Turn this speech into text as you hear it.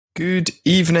Good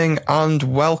evening and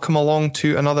welcome along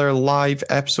to another live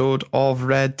episode of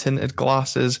Red Tinted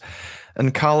Glasses.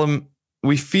 And Callum,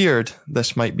 we feared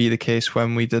this might be the case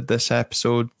when we did this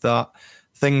episode, that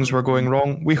things were going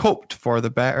wrong. We hoped for the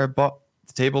better, but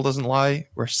the table doesn't lie.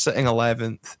 We're sitting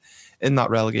 11th in that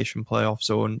relegation playoff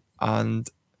zone, and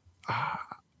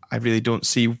I really don't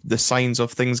see the signs of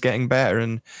things getting better.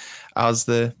 And as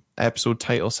the episode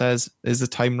title says, is the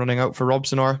time running out for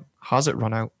Robson, or has it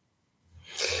run out?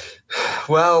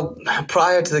 Well,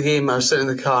 prior to the game, I was sitting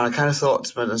in the car and I kind of thought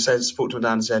to him, spoke to my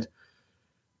dad and said,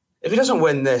 if he doesn't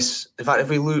win this, in fact, if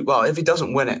we lose, well, if he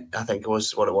doesn't win it, I think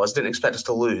was what it was. Didn't expect us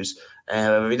to lose.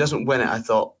 If he doesn't win it, I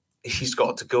thought he's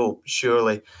got to go,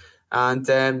 surely.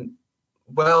 And,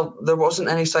 well, there wasn't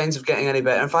any signs of getting any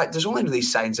better. In fact, there's only really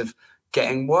signs of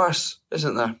getting worse,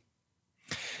 isn't there?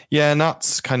 Yeah, and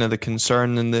that's kind of the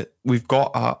concern, in that we've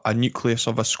got a nucleus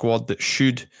of a squad that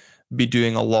should be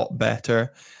doing a lot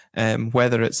better.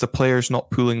 Whether it's the players not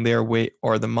pulling their weight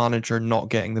or the manager not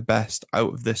getting the best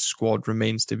out of this squad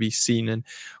remains to be seen. And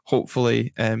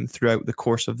hopefully throughout the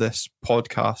course of this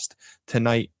podcast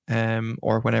tonight,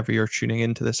 or whenever you're tuning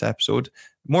into this episode,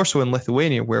 more so in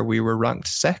Lithuania, where we were ranked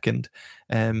second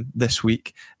this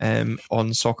week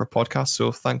on Soccer Podcast.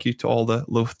 So thank you to all the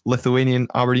Lithuanian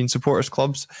Aberdeen supporters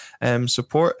clubs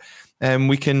support.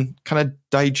 We can kind of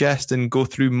digest and go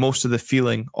through most of the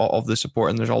feeling of the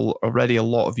support. And there's already a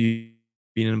lot of you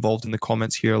being involved in the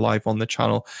comments here live on the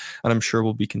channel. And I'm sure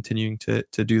we'll be continuing to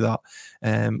do that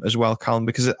as well, Callum,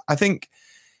 because I think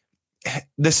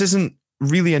this isn't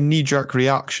really a knee-jerk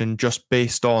reaction just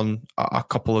based on a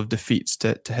couple of defeats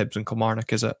to Hibs and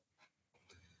Kilmarnock, is it?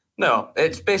 No,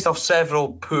 it's based off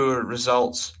several poor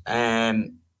results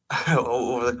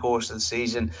over the course of the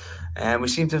season. We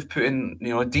seem to have put in,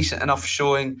 a decent enough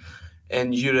showing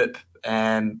in Europe,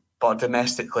 but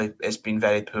domestically it's been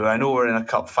very poor. I know we're in a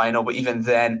cup final, but even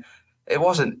then, it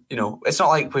wasn't. It's not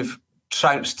like we've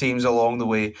trounced teams along the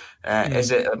way, is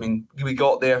it? I mean, we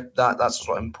got there. That's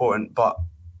what's important, but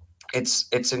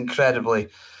it's incredibly,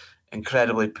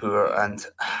 incredibly poor, and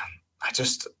I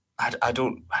just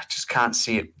can't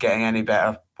see it getting any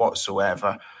better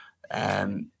whatsoever.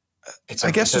 It's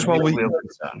a real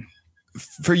concern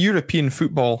for European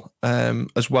football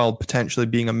as well, potentially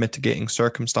being a mitigating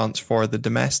circumstance for the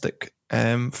domestic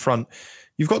front.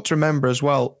 You've got to remember as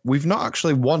well, we've not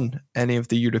actually won any of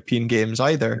the European games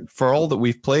either. For all that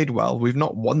we've played well, we've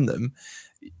not won them.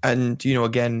 And,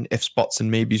 again, if spots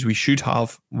and maybes, we should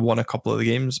have won a couple of the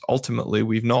games. Ultimately,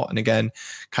 we've not. And again,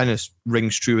 kind of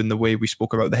rings true in the way we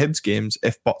spoke about the Hibs games.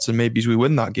 If spots and maybes, we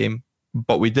win that game,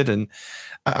 but we didn't.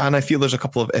 And I feel there's a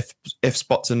couple of if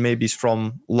spots and maybes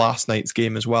from last night's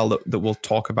game as well that we'll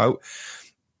talk about.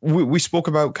 We spoke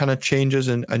about kind of changes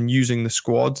and using the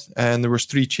squad, and there was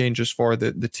 3 changes for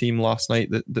the team last night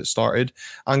that started.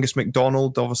 Angus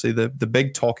MacDonald, obviously the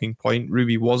big talking point.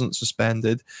 Ruby wasn't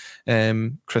suspended.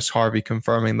 Chris Harvey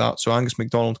confirming that. So Angus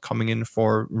MacDonald coming in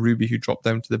for Ruby, who dropped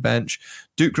down to the bench.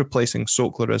 Duke replacing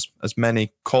Sokler, as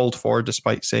many called for,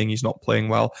 despite saying he's not playing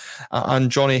well. And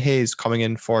Johnny Hayes coming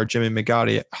in for Jimmy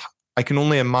McGarry. I can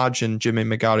only imagine Jimmy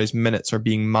McGarry's minutes are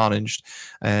being managed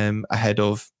ahead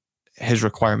of his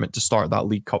requirement to start that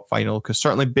League Cup final, because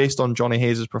certainly based on Johnny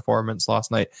Hayes' performance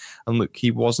last night, and look, they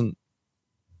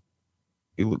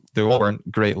all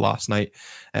weren't great last night.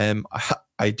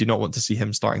 I do not want to see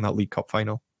him starting that League Cup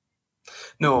final.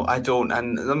 No, I don't.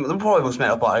 And the probably most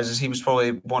metal part is he was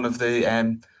probably one of the,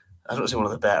 I don't say one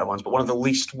of the better ones, but one of the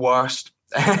least worst,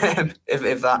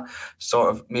 if that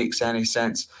sort of makes any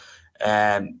sense.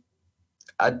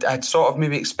 I'd sort of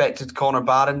maybe expected Connor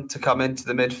Barron to come into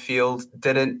the midfield,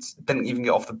 didn't even get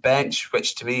off the bench,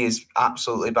 which to me is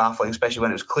absolutely baffling, especially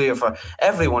when it was clear for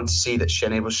everyone to see that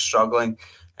Shinnie was struggling,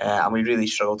 and we really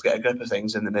struggled to get a grip of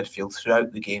things in the midfield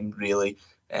throughout the game, really.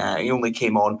 He only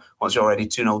came on once you're already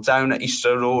 2-0 down at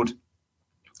Easter Road,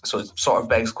 so it sort of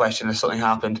begs the question if something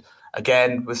happened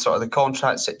again with sort of the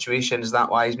contract situation. Is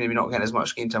that why he's maybe not getting as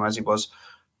much game time as he was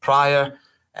prior?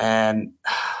 I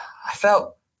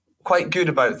felt quite good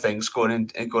about things going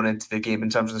into the game in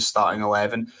terms of the starting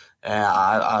 11.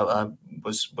 I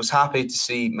was happy to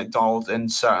see McDonald in,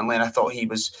 certainly, and I thought he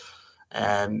was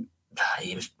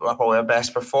probably our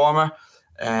best performer.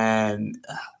 And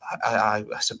I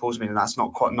suppose, that's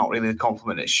not really the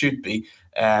compliment it should be.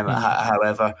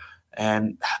 However,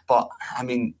 but I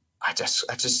mean, I just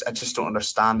don't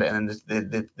understand it, and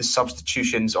the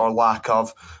substitutions or lack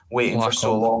of waiting for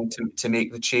so long to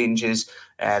make the changes.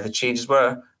 The changes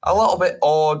were a little bit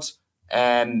odd,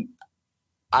 and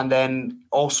then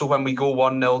also when we go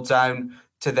 1-0 down,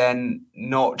 to then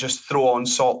not just throw on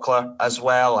Sockler as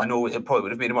well. I know it probably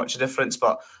would have made much of a difference,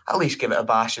 but at least give it a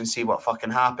bash and see what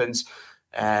fucking happens.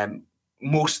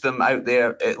 Most of them out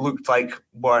there, it looked like,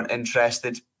 weren't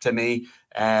interested to me.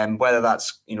 Whether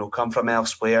that's come from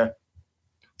elsewhere,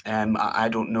 I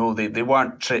don't know. They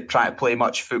weren't trying to play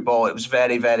much football. It was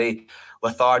very, very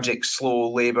lethargic,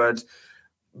 slow, laboured.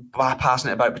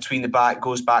 Passing it about between the back,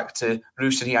 goes back to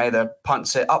Robson. He either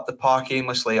punts it up the park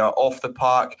aimlessly or off the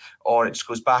park, or it just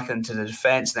goes back into the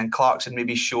defence. Then Clarkson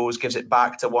maybe gives it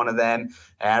back to one of them.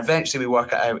 Eventually we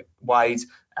work it out wide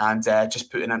and just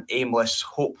put in an aimless,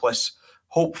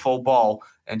 hopeful ball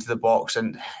into the box.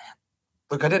 And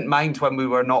look, I didn't mind when we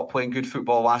were not playing good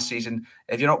football last season.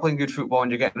 If you're not playing good football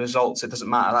and you're getting results, it doesn't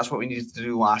matter. That's what we needed to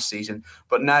do last season.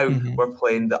 But now we're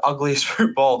playing the ugliest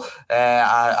football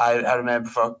I remember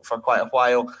for quite a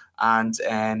while, and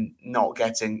not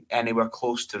getting anywhere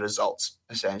close to results,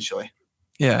 essentially.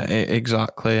 Yeah,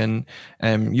 exactly. And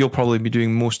you'll probably be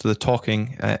doing most of the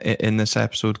talking in this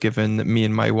episode, given that me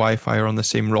and my Wi-Fi are on the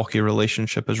same rocky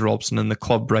relationship as Robson and the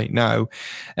club right now.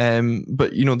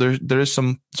 But, there is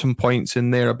some points in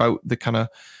there about the kind of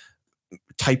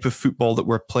type of football that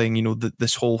we're playing,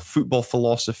 this whole football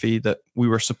philosophy that we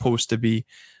were supposed to be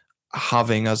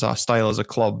having as a style, as a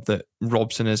club, that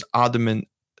Robson is adamant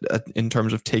in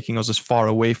terms of taking us as far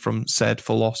away from said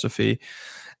philosophy.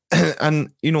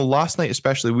 And, last night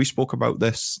especially, we spoke about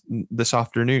this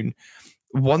afternoon.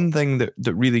 One thing that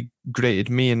really grated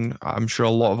me, and I'm sure a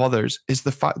lot of others, is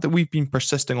the fact that we've been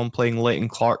persisting on playing Leighton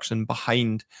Clarkson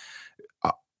behind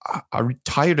a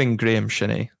retiring Graham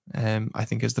Shinney. I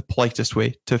think is the politest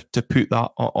way to put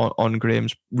that on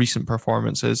Graham's recent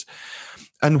performances.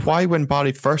 And why, when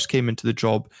Barry first came into the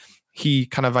job, he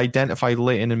kind of identified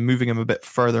Leighton and moving him a bit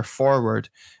further forward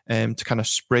to kind of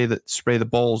spray the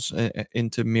balls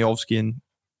into Miovski and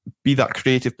be that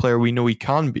creative player we know he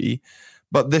can be.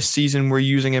 But this season we're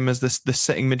using him as the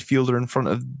sitting midfielder in front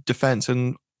of defence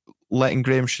and letting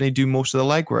Graham Shinney do most of the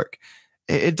legwork.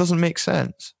 It doesn't make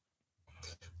sense.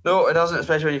 No, it doesn't,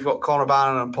 especially when you've got Conor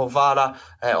Bannon and Polvara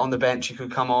on the bench who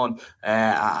could come on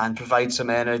and provide some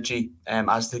energy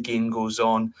as the game goes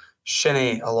on.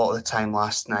 Shinney, a lot of the time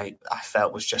last night, I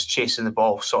felt was just chasing the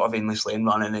ball sort of aimlessly and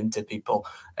running into people.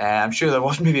 I'm sure there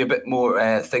was maybe a bit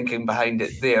more thinking behind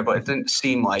it there, but it didn't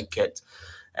seem like it.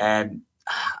 And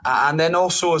then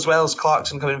also, as well as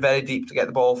Clarkson coming very deep to get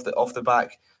the ball off the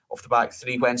back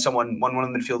three, when one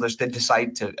of the midfielders did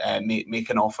decide to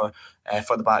make an offer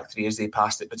for the back three as they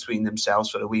passed it between themselves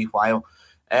for a wee while.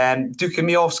 Duka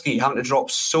Miovski having to drop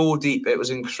so deep, it was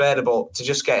incredible to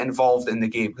just get involved in the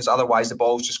game, because otherwise the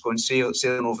ball's just going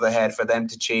sailing over the head for them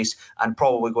to chase and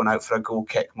probably going out for a goal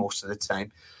kick most of the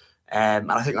time.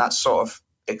 And I think that sort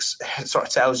of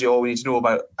tells you all we need to know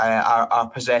about our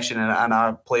possession and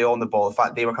our play on the ball. The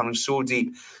fact they were coming so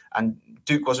deep, and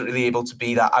Duke wasn't really able to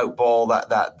be that out ball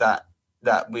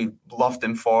that we loved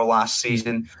him for last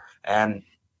season.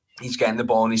 He's getting the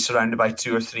ball and he's surrounded by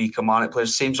 2 or 3 Kilmarnock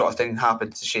players. Same sort of thing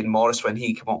happened to Shane Morris when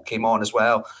he came on as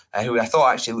well, who I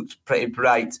thought actually looked pretty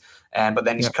bright. But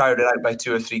then he's crowded out by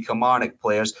 2 or 3 Kilmarnock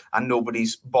players, and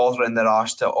nobody's bothering their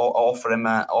arse to offer him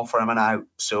an out.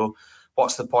 So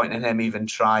what's the point in him even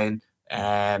trying?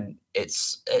 It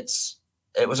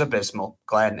was abysmal,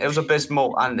 Glenn. It was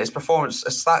abysmal, and his performance,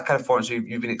 it's that kind of performance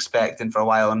you've been expecting for a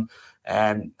while,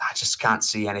 and I just can't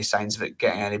see any signs of it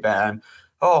getting any better. And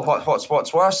what's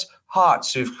worse?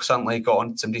 Hearts, who've suddenly got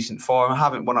on some decent form,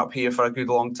 haven't won up here for a good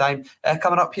long time,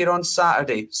 coming up here on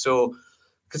Saturday. So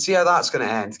can see how that's going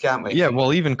to end, can't we? Yeah,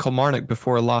 well, even Kilmarnock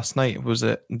before last night was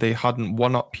it they hadn't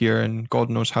won up here in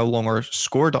God knows how long, or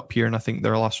scored up here, and I think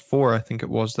their last 4, I think it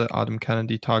was, that Adam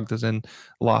Kennedy tagged us in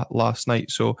last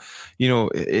night. So,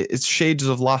 it's shades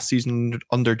of last season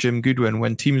under Jim Goodwin,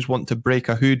 when teams want to break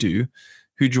a hoodoo.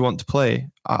 Who do you want to play?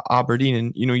 Aberdeen.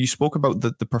 And, you spoke about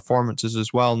the performances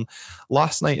as well. And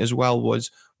last night as well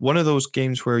was one of those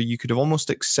games where you could have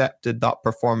almost accepted that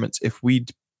performance if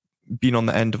we'd been on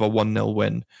the end of a 1-0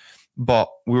 win. But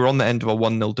we were on the end of a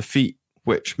 1-0 defeat,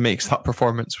 which makes that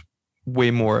performance way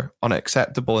more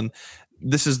unacceptable. And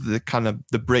this is the kind of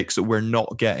the breaks that we're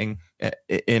not getting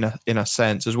in a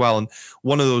sense as well. And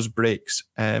one of those breaks,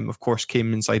 of course,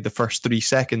 came inside the first 3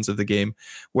 seconds of the game,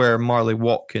 where Marley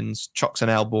Watkins chucks an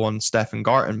elbow on Stefan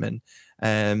Gartenmann.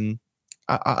 And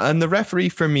the referee,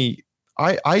 for me,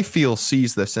 I feel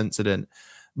sees this incident,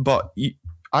 but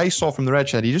I saw from the red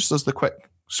shed, he just does the quick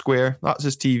square. That's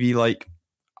his TV. Like,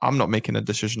 I'm not making a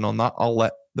decision on that. I'll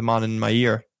let the man in my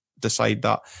ear decide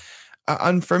that.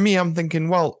 And for me, I'm thinking,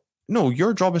 well, no,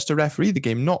 your job is to referee the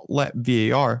game, not let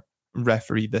VAR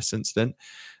referee this incident.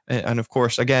 And of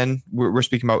course, again, we're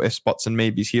speaking about ifs, buts, and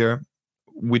maybes here.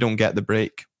 we don't get the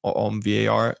break on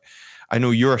VAR. I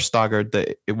know you're staggered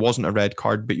that it wasn't a red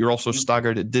card, but you're also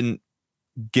staggered it didn't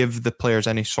give the players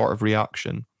any sort of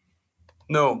reaction.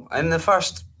 No, in the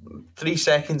first 3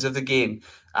 seconds of the game,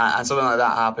 and something like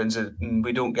that happens, and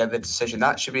we don't get the decision,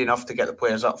 that should be enough to get the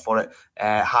players up for it.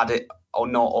 Had they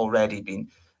not already been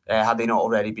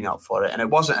up for it, and it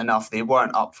wasn't enough. They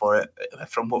weren't up for it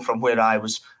from where I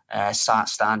was sat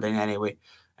standing anyway.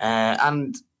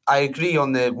 And I agree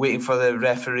on the waiting for the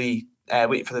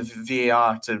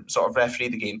VAR to sort of referee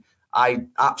the game. I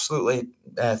absolutely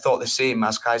thought the same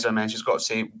as Kaiser mentioned. It's got to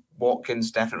say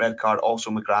Watkins, definite red card,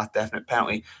 also McGrath, definite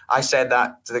penalty. I said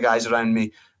that to the guys around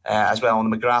me as well on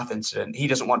the McGrath incident. He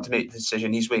doesn't want to make the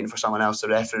decision. He's waiting for someone else to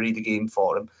referee the game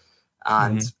for him.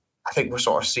 And I think we're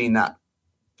sort of seeing that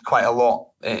quite a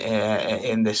lot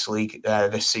in this league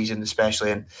this season,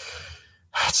 especially. And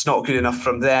it's not good enough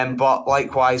from them. But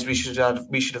likewise, we should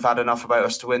have had enough about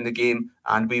us to win the game,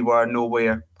 and we were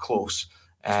nowhere close.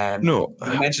 No,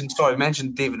 we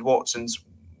mentioned David Watson's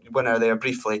winner there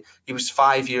briefly. He was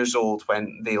 5 years old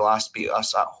when they last beat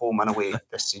us at home and away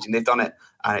this season. They've done it,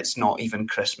 and it's not even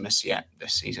Christmas yet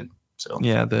this season. So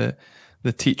yeah, the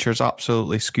teachers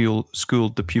absolutely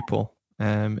schooled the pupil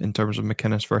in terms of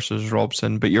McInnes versus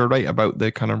Robson. But you're right about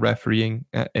the kind of refereeing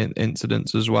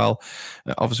incidents as well.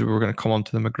 Obviously, we're going to come on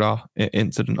to the McGrath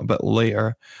incident a bit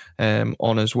later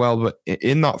on as well. But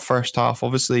in that first half,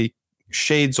 obviously,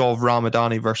 shades of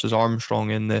Ramadani versus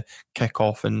Armstrong in the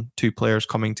kickoff and two players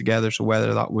coming together. So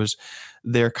whether that was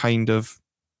their kind of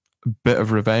bit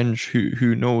of revenge,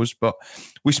 who knows? But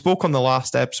we spoke on the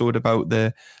last episode about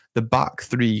the back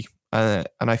three, and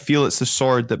I feel it's the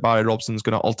sword that Barry Robson's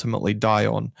going to ultimately die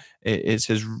on. It is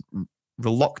his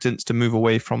reluctance to move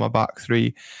away from a back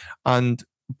three. And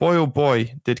boy, oh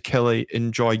boy, did Kelly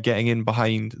enjoy getting in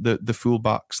behind the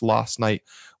fullbacks last night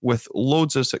with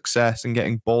loads of success and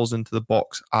getting balls into the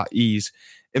box at ease.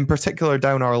 In particular,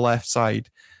 down our left side,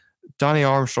 Danny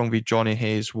Armstrong v Johnny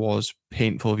Hayes was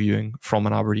painful viewing from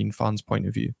an Aberdeen fan's point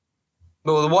of view.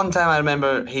 Well, the one time I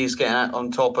remember Hayes getting on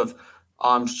top of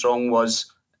Armstrong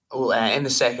was in the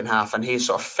second half, and Hayes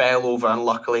sort of fell over and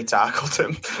luckily tackled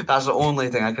him. That's the only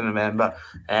thing I can remember.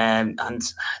 And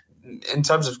in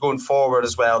terms of going forward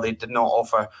as well, they did not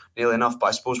offer nearly enough. But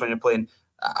I suppose when you're playing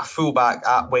a fullback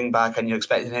at wing back and you're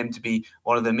expecting him to be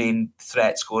one of the main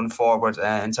threats going forward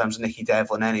in terms of Nicky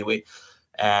Devlin anyway,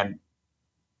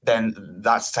 then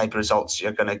that's the type of results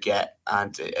you're going to get.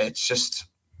 And it's just,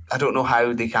 I don't know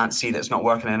how they can't see that it's not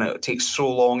working, and it takes so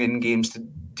long in games to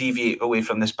deviate away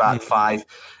from this back five.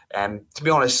 To be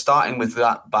honest, starting with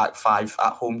that back five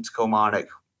at home to Kilmarnock,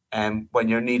 when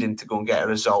you're needing to go and get a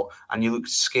result and you look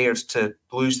scared to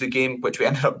lose the game, which we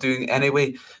ended up doing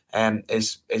anyway,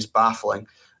 is baffling.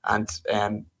 And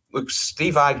look,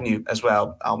 Steve Agnew as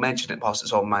well, I'll mention it whilst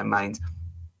it's on my mind,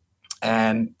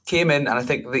 came in, and I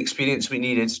think the experience we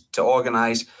needed to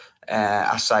organise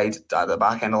a side at the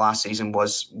back end of last season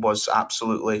was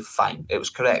absolutely fine. It was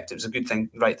correct. It was a good thing,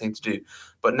 right thing to do.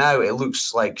 But now it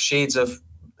looks like shades of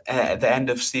at the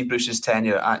end of Steve Bruce's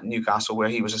tenure at Newcastle, where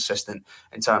he was assistant,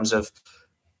 in terms of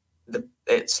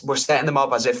we're setting them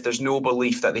up as if there's no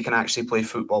belief that they can actually play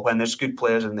football when there's good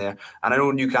players in there. And I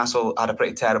know Newcastle had a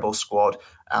pretty terrible squad,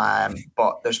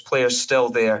 but there's players still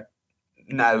there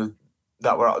now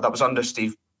that was under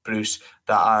Steve Bruce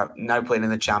that are now playing in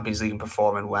the Champions League and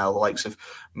performing well. The likes of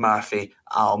Murphy,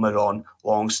 Almiron,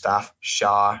 Longstaff,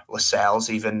 Shah, Lascelles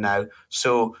even now.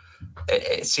 So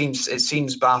it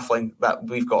seems baffling that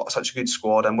we've got such a good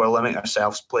squad and we're limiting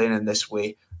ourselves playing in this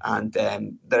way. And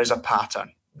there's a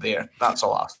pattern there. That's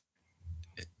all.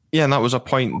 Yeah, and that was a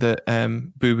point that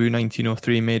Boo Boo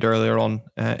 1903 made earlier on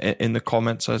in the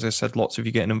comments. As I said, lots of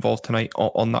you getting involved tonight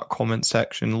on that comment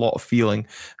section. A lot of feeling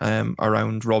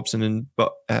around Robson,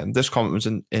 but this comment was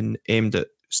aimed at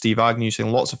Steve Agnew,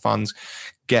 saying lots of fans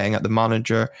getting at the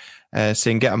manager,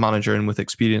 saying get a manager in with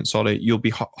experience. Sorry, you'll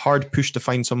be hard pushed to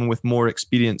find someone with more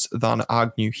experience than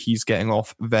Agnew. He's getting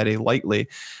off very lightly.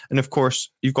 And of course,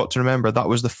 you've got to remember that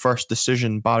was the first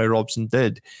decision Barry Robson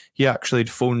did. He actually had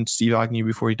phoned Steve Agnew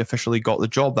before he'd officially got the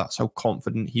job. That's how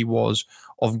confident he was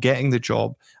of getting the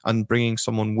job and bringing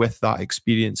someone with that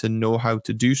experience and know how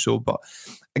to do so. But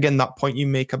again, that point you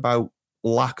make about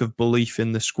lack of belief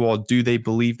in the squad. Do they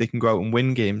believe they can go out and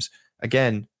win games?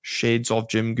 Again, shades of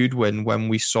Jim Goodwin when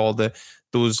we saw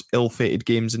those ill-fated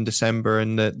games in December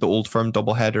and the Old Firm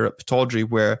doubleheader at Pittodrie,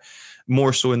 where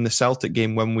more so in the Celtic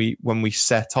game when we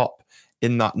set up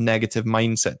in that negative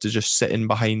mindset to just sit in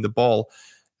behind the ball.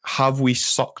 Have we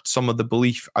sucked some of the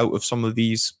belief out of some of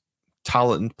these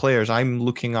talented players. I'm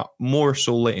looking at more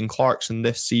so Leighton Clarkson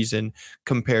this season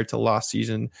compared to last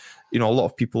season. A lot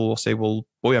of people will say, well,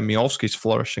 Bojan Miovski's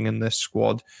flourishing in this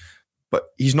squad, but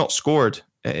he's not scored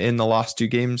in the last 2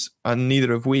 games, and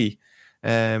neither have we.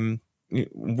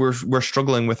 We're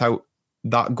struggling without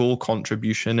that goal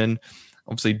contribution, and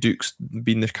obviously Duke's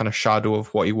been the kind of shadow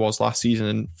of what he was last season,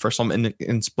 and for some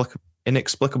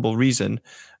inexplicable reason,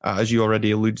 as you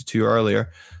already alluded to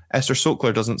earlier, Esther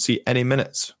Sokler doesn't see any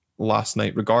minutes last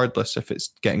night, regardless if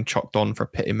it's getting chucked on for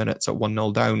pity minutes at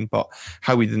 1-0 down. But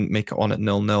how he didn't make it on at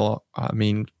 0-0, I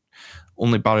mean,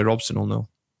 only Barry Robson will know.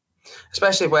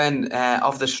 Especially when,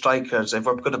 of the strikers, if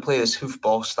we're going to play this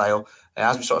hoofball style,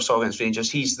 as we sort of saw against Rangers,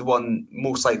 he's the one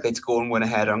most likely to go and win a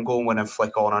header and go and win a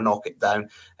flick on or knock it down,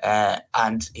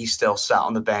 and he's still sat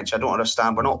on the bench. I don't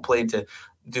understand. We're not playing to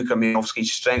Duka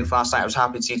Miovski's strength last night. I was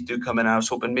happy to see Duke come in, and I was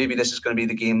hoping maybe this is going to be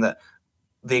the game that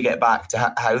they get back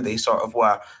to how they sort of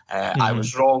were. I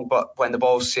was wrong, but when the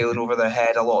ball's sailing over their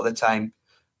head a lot of the time,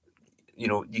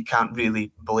 you can't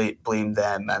really blame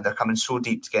them, and they're coming so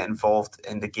deep to get involved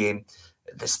in the game.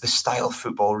 The style of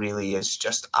football really is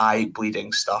just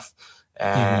eye-bleeding stuff,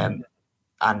 and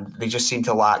they just seem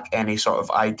to lack any sort of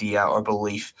idea or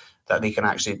belief that they can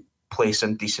actually play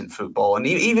some decent football. And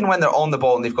even when they're on the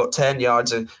ball and they've got 10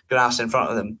 yards of grass in front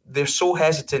of them, they're so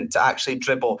hesitant to actually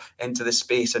dribble into the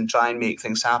space and try and make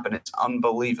things happen. It's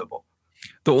unbelievable.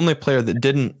 The only player that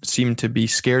didn't seem to be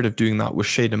scared of doing that was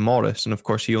Shayden Morris. And of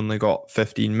course, he only got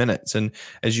 15 minutes. And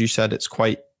as you said, it's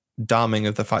quite damning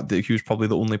of the fact that he was probably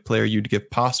the only player you'd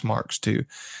give pass marks to.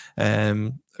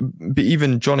 But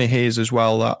even Johnny Hayes as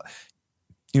well, that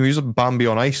he was a Bambi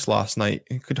on ice last night.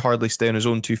 He could hardly stay on his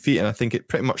own 2 feet. And I think it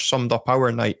pretty much summed up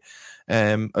our night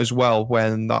as well,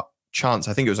 when that chance,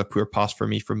 I think it was a poor pass for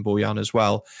me from Bojan as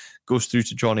well, goes through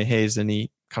to Johnny Hayes and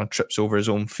he kind of trips over his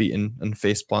own feet and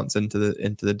face plants into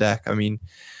the deck. I mean,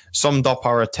 summed up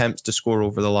our attempts to score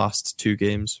over the last 2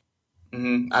 games.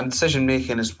 And decision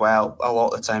making as well, a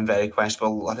lot of the time very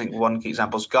questionable. I think one key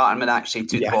example is Gartenman actually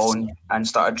took the ball and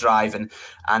started driving,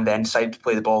 and then decided to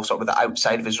play the ball sort of with the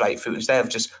outside of his right foot instead of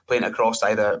just playing it across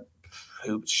either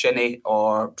Shinnie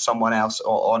or someone else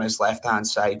on his left hand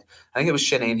side. I think it was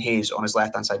Shinnie and Hayes on his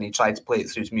left hand side, and he tried to play it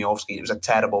through to Miovski. It was a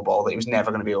terrible ball that he was never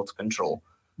going to be able to control.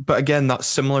 But again, that's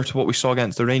similar to what we saw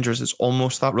against the Rangers. It's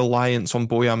almost that reliance on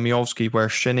Bojan Miovski, where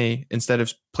Shinnie, instead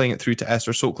of playing it through to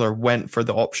Esther Sokler, went for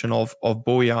the option of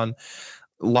Bojan.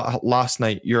 Last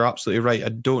night, you're absolutely right. I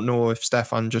don't know if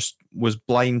Stefan just was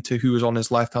blind to who was on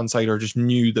his left-hand side or just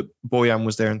knew that Bojan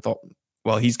was there and thought,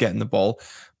 well, he's getting the ball.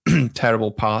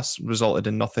 Terrible pass, resulted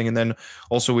in nothing. And then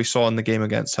also we saw in the game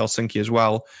against Helsinki as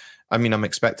well, I mean, I'm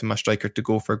expecting my striker to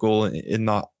go for a goal in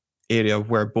that area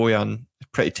where Bojan,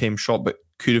 pretty tame shot, but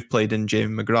could have played in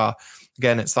Jamie McGrath.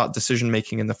 Again, it's that decision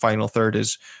making in the final third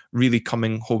is really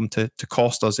coming home to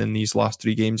cost us in these last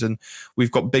 3 games. And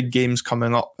we've got big games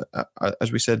coming up.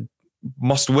 As we said,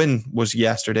 must win was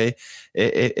yesterday.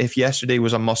 If yesterday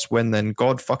was a must win, then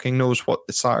God fucking knows what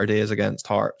the Saturday is against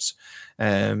Hearts.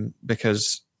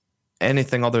 Because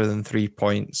anything other than 3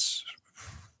 points,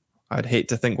 I'd hate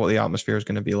to think what the atmosphere is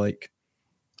going to be like.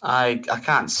 I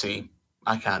can't see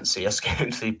us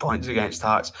getting 3 points against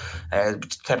Hearts.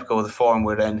 Typical of the form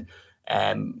we're in,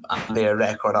 and their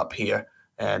record up here.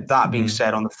 That being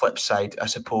said, on the flip side, I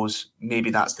suppose maybe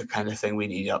that's the kind of thing we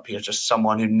need up here, just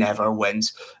someone who never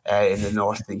wins in the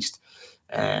Northeast.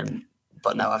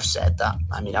 But now I've said that,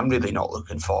 I mean, I'm really not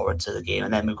looking forward to the game.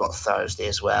 And then we've got Thursday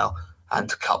as well, and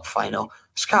the cup final.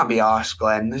 This can't be arsed,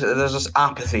 Glenn. There's this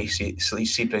apathy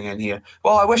seeping in here.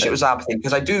 Well, I wish it was apathy,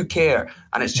 because I do care,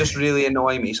 and it's just really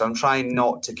annoying me. So I'm trying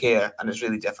not to care, and it's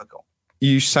really difficult.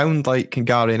 You sound like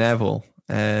Gary Neville.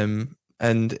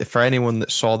 And for anyone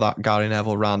that saw that Gary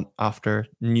Neville rant after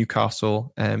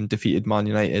Newcastle defeated Man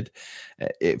United,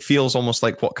 it feels almost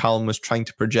like what Callum was trying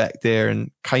to project there,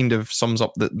 and kind of sums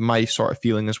up my sort of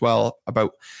feeling as well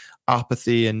about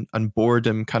apathy and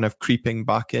boredom kind of creeping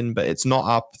back in. But it's not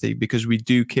apathy, because we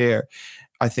do care.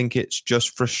 I think it's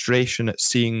just frustration at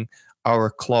seeing our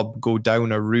club go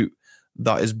down a route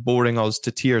that is boring us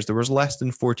to tears. There was less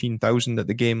than 14,000 at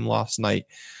the game last night.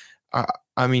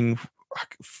 I mean,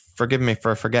 forgive me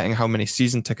for forgetting how many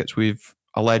season tickets we've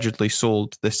allegedly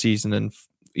sold this season, and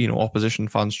opposition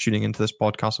fans tuning into this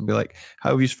podcast will be like, how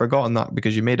have you forgotten that?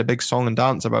 Because you made a big song and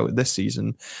dance about it this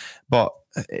season. But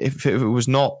if it was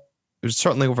not, it was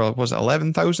certainly over, was it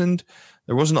 11,000?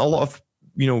 There wasn't a lot of,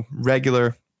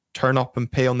 regular turn up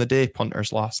and pay on the day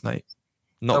punters last night.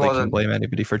 Not that I can blame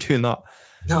anybody for doing that.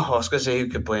 No, I was going to say, who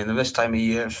could blame them? This time of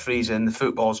year, it's freezing, the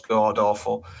football's god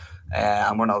awful.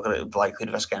 and we're not going to likely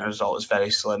to risk getting a result. Is very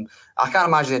slim. I can't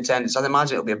imagine the attendance. I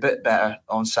imagine it'll be a bit better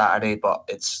on Saturday, but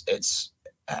it's.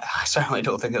 I certainly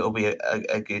don't think it'll be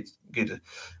a good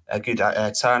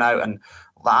turnout, and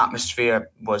the atmosphere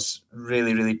was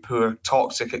really, really poor,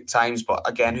 toxic at times. But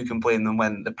again, who can blame them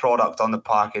when the product on the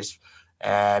park is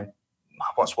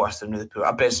what's worse than really poor?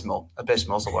 Abysmal.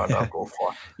 Abysmal is the word I'll go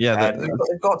for. Yeah,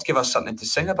 they've got to give us something to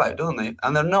sing about, don't they?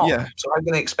 And they're not. Yeah. So I'm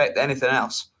going to expect anything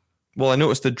else. Well, I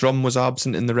noticed the drum was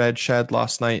absent in the Red Shed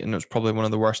last night, and it was probably one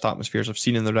of the worst atmospheres I've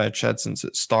seen in the Red Shed since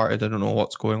it started. I don't know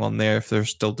what's going on there, if there's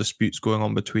still disputes going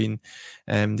on between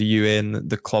the UA and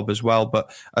the club as well.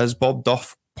 But as Bob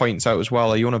Duff points out as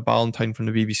well, Iona Ballantyne from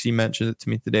the BBC mentioned it to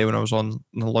me today when I was on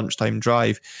the lunchtime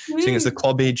drive, saying it's the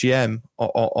club AGM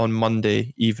on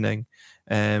Monday evening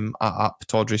at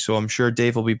Pittodrie. So I'm sure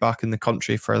Dave will be back in the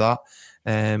country for that.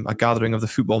 A gathering of the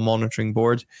Football Monitoring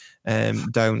Board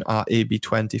down at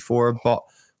AB24. But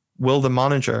will the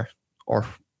manager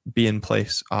be in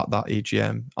place at that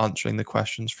AGM answering the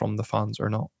questions from the fans or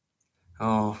not?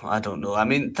 Oh, I don't know. I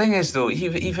mean, thing is though,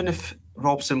 even if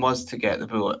Robson was to get the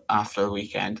bullet after the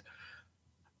weekend,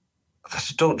 I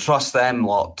just don't trust them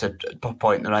lot to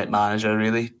appoint the right manager,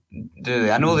 really, do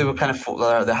they? I know they were kind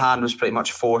of their hand was pretty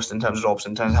much forced in terms of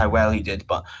Robson, in terms of how well he did,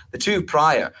 but the two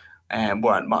prior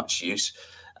weren't much use.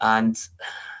 And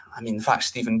I mean, the fact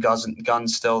Stephen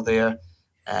Gunn's still there,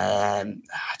 I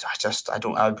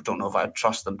don't know if I'd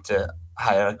trust them to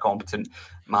hire a competent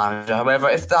manager. However,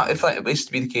 if that is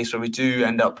to be the case where we do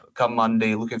end up come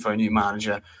Monday looking for a new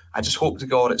manager, I just hope to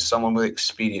God it's someone with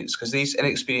experience, because these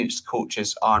inexperienced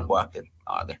coaches aren't working,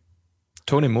 are they?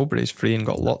 Tony Mowbray's free and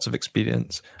got lots of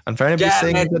experience. And for anybody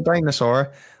saying he's a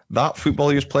dinosaur, that football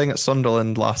he was playing at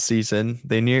Sunderland last season,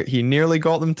 he nearly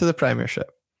got them to the Premiership.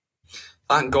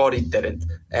 Thank God he didn't.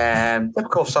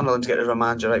 Typical of Sunderland to get rid of a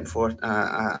manager right before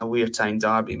a weird time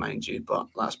derby, mind you, but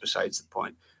that's besides the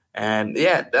point.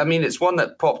 Yeah, I mean, it's one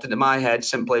that popped into my head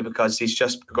simply because he's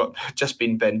just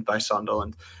been binned by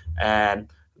Sunderland.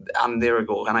 And there we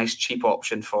go, a nice cheap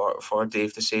option for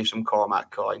Dave to save some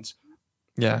Cormac coins.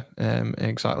 Yeah,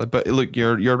 exactly. But look,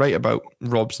 you're right about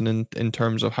Robson in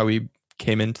terms of how he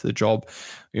came into the job.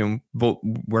 But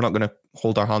we're not going to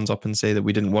hold our hands up and say that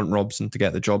we didn't want Robson to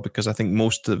get the job, because I think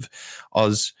most of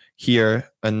us here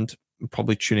and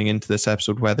probably tuning into this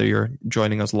episode, whether you're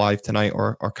joining us live tonight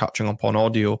or catching up on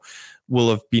audio, will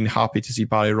have been happy to see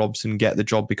Barry Robson get the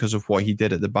job because of what he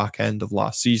did at the back end of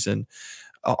last season.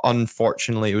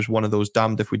 Unfortunately, it was one of those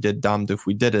damned if we did, damned if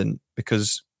we didn't,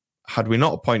 because had we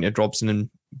not appointed Robson and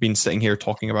been sitting here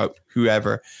talking about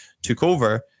whoever took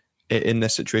over in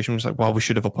this situation, was like, well, we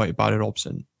should have appointed Barry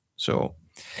Robson. So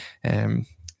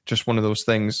just one of those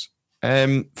things.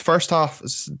 First half,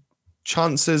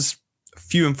 chances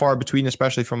few and far between,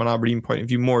 especially from an Aberdeen point of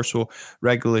view, more so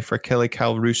regularly for Kelly.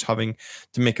 Kyle Roos having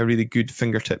to make a really good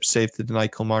fingertip save to deny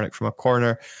Kilmarnock from a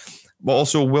corner. But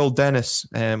also Will Dennis,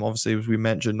 obviously, as we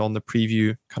mentioned on the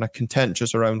preview, kind of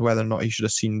contentious around whether or not he should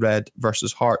have seen red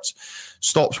versus Hearts.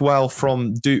 Stops well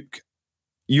from Duke.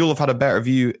 You'll have had a better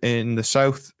view in the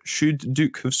south. Should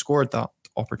Duke have scored that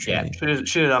opportunity? Yeah,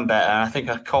 should have done better. And I think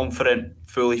a confident,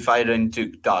 fully firing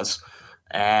Duke does.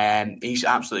 He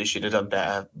absolutely should have done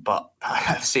better. But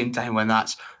at the same time, when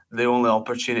that's the only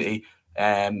opportunity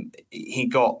he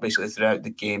got basically throughout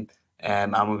the game,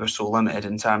 and we were so limited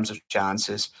in terms of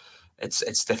chances,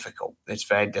 it's difficult. It's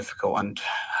very difficult. And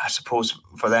I suppose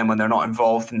for them, when they're not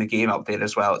involved in the game up there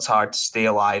as well, it's hard to stay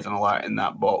alive and alert in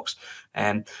that box.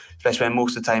 Especially when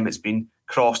most of the time it's been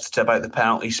crossed to about the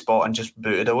penalty spot and just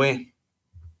booted away.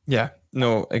 Yeah,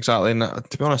 no, exactly. And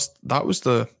to be honest, that was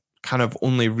the kind of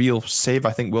only real save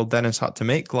I think Will Dennis had to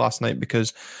make last night,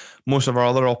 because most of our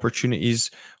other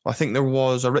opportunities, I think there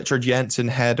was a Richard Jensen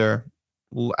header,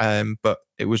 but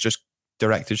it was just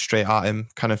directed straight at him.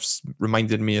 Kind of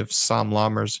reminded me of Sam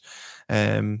Lammers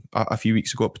a few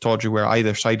weeks ago at Pittodrie, where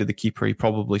either side of the keeper he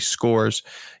probably scores.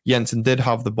 Jensen did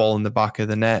have the ball in the back of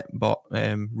the net, but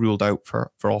ruled out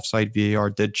for offside.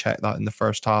 VAR did check that in the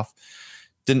first half.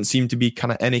 Didn't seem to be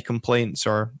kind of any complaints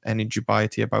or any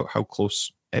dubiety about how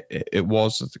close it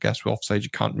was. I guess with offside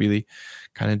you can't really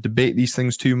kind of debate these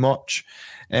things too much.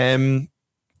 There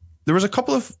was a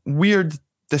couple of weird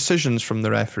decisions from the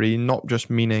referee, not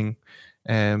just meaning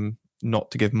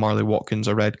not to give Marley Watkins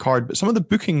a red card, but some of the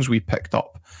bookings we picked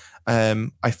up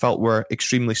I felt were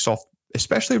extremely soft,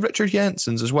 especially Richard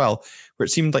Jensen's as well, where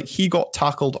it seemed like he got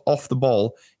tackled off the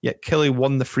ball, yet Killy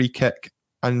won the free kick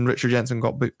and Richard Jensen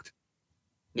got booked.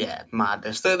 Yeah,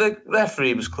 madness. The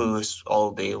referee was clueless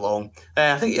all day long.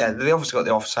 I think, they obviously got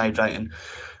the offside right and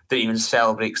didn't even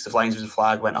celebrate because the linesman's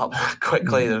flag went up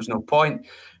quickly. There was no point.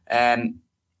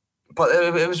 But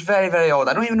it was very, very odd.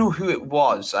 I don't even know who it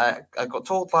was. I got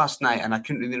told last night and I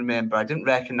couldn't really remember. I didn't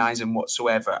recognise him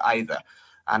whatsoever either.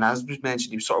 And as we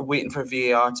mentioned, he was sort of waiting for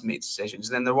VAR to make decisions.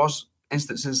 And then there was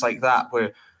instances like that where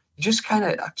I just kind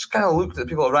of looked at the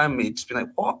people around me, just being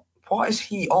like, what is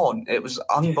he on? It was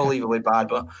unbelievably bad.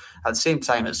 But at the same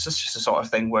time, it's just the sort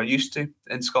of thing we're used to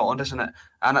in Scotland, isn't it?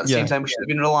 And at the same time, we should have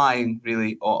been relying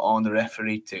really on the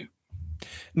referee too.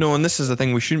 No, and this is the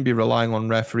thing, we shouldn't be relying on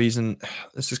referees, and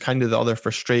this is kind of the other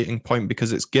frustrating point,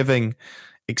 because it's giving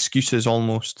excuses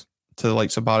almost to the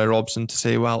likes of Barry Robson to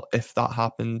say, well, if that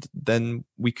happened, then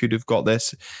we could have got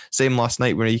this. Same last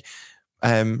night where he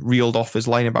reeled off his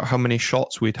line about how many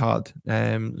shots we'd had.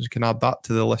 You can add that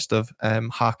to the list of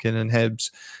Hacken and Hibs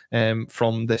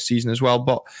from this season as well.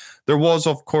 But there was,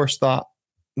 of course, the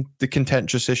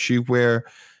contentious issue where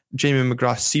Jamie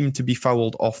McGrath seemed to be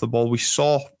fouled off the ball. We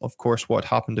saw, of course, what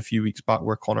happened a few weeks back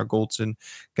where Connor Goldson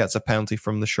gets a penalty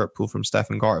from the shirt pull from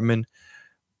Stefan Gartman.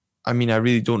 I mean, I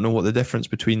really don't know what the difference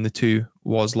between the two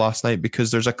was last night,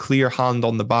 because there's a clear hand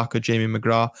on the back of Jamie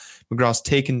McGrath. McGrath's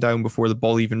taken down before the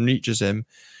ball even reaches him.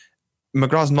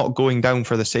 McGrath's not going down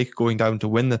for the sake of going down to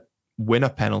win a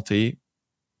penalty.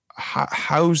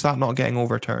 How's that not getting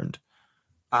overturned?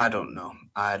 I don't know.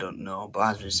 But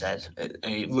as we said,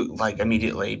 it looked like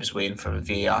immediately he was waiting for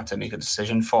the VAR to make a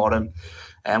decision for him,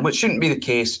 which shouldn't be the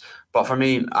case. But for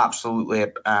me, absolutely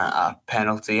a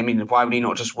penalty. I mean, why would he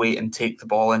not just wait and take the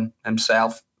ball in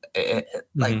himself?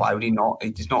 Why would he not?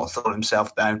 He's not throwing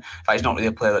himself down. In fact, he's not really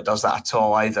a player that does that at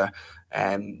all either.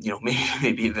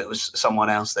 Maybe if it was someone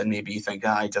else, then maybe you think,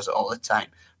 he does it all the time.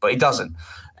 But he doesn't.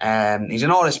 He's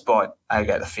an honest boy, I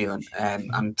get the feeling.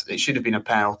 And it should have been a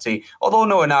penalty. Although,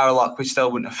 no, in our luck, we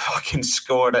still wouldn't have fucking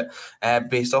scored it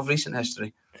based off recent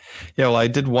history. Yeah, well, I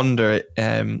did wonder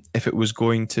if it was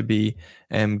going to be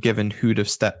given who'd have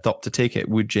stepped up to take it.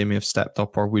 Would Jamie have stepped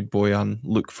up, or would Bojan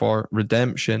look for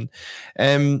redemption?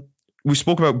 We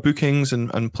spoke about bookings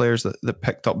and players that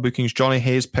picked up bookings. Johnny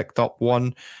Hayes picked up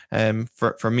one.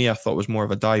 For me, I thought it was more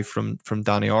of a dive from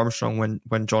Danny Armstrong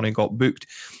when Johnny got booked.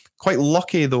 Quite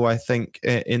lucky, though, I think,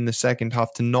 in the second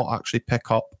half to not actually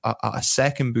pick up a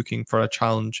second booking for a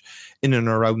challenge in and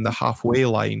around the halfway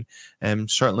line.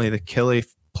 Certainly the Killie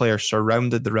player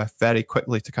surrounded the ref very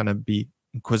quickly to kind of be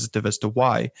inquisitive as to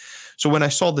why. So when I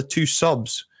saw the two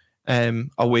subs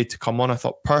away to come on, I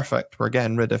thought, perfect, we're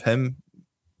getting rid of him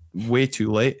way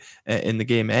too late in the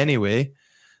game anyway.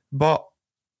 But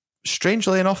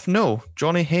strangely enough, no.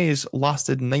 Johnny Hayes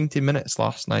lasted 90 minutes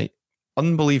last night.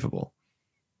 Unbelievable.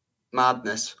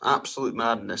 Madness, absolute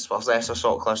madness. Whilst Esther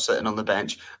Sotcliffe sitting on the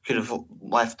bench, could have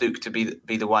left Duke to be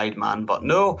the wide man, but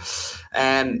no.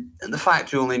 And the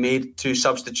fact we only made two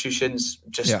substitutions,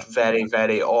 very,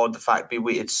 very odd. The fact we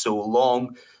waited so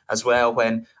long as well,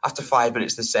 when after 5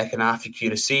 minutes of the second half, you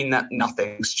could have seen that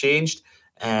nothing's changed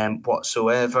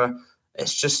whatsoever.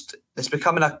 It's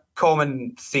becoming a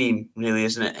common theme, really,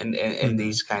 isn't it, in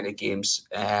these kind of games?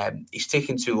 He's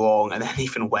taking too long, and then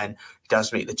even when he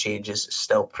does make the changes, it's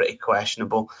still pretty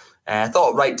questionable. I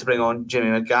thought right to bring on Jimmy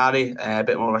McGarry, a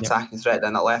bit more of an attacking threat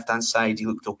down that left-hand side. He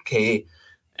looked okay.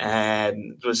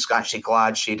 Was actually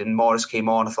glad Shayden Morris came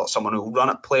on. I thought someone who would run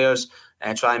at players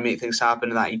and try and make things happen,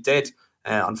 and that he did.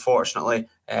 Unfortunately,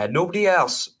 nobody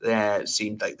else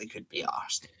seemed like they could be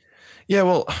arsed. Yeah,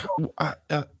 well,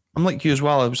 I'm like you as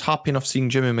well. I was happy enough seeing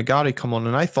Jimmy McGarry come on,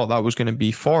 and I thought that was going to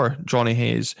be for Johnny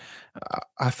Hayes.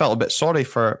 I felt a bit sorry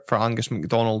for Angus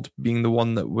MacDonald being the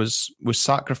one that was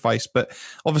sacrificed, but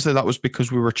obviously that was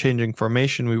because we were changing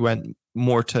formation. We went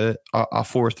more to a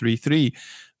 4-3-3.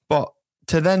 But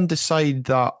to then decide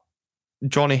that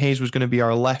Johnny Hayes was going to be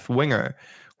our left winger,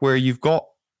 where you've got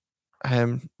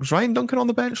was Ryan Duncan on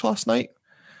the bench last night?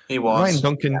 He was. Ryan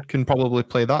Duncan can probably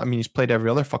play that. I mean, he's played every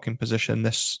other fucking position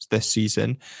this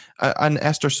season. And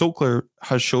Esther Sokler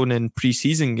has shown in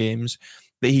pre-season games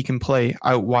that he can play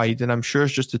out wide. And I'm sure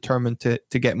is just determined to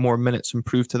get more minutes and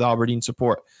prove to the Aberdeen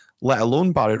support, let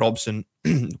alone Barry Robson,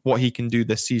 what he can do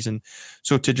this season.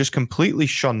 So to just completely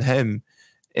shun him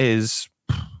is,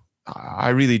 I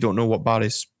really don't know what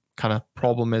Barry's kind of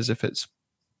problem is, if it's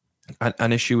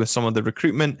an issue with some of the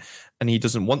recruitment and he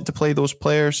doesn't want to play those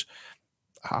players.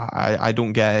 I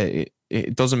don't get it.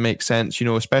 It doesn't make sense,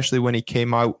 especially when he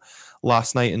came out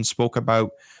last night and spoke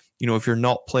about, if you're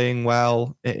not playing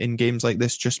well in games like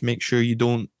this, just make sure you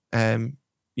don't,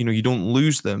 you don't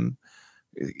lose them.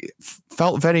 It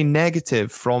felt very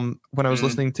negative from when I was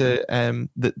listening to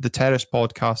the Terrace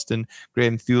podcast and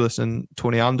Graham Thewlis and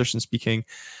Tony Anderson speaking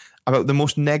about the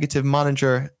most negative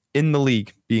manager in the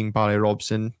league being Barry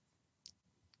Robson.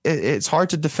 It's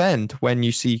hard to defend when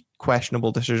you see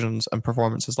questionable decisions and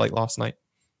performances like last night.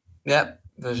 Yeah,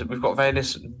 we've got very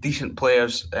decent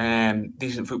players,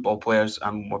 decent football players,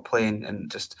 and we're playing in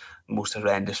just the most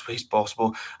horrendous ways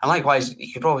possible. And likewise,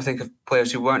 you could probably think of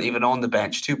players who weren't even on the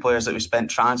bench. Two players that we spent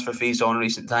transfer fees on in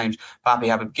recent times. Papi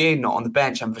Habib not on the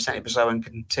bench, and Vicente Pessoa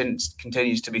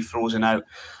continues to be frozen out.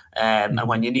 And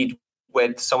when you need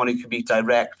with someone who can be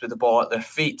direct with the ball at their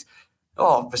feet,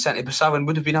 Vicente Pessoa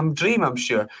would have been a dream, I'm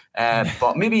sure.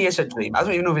 But maybe he is a dream. I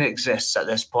don't even know if it exists at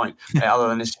this point, other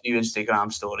than his few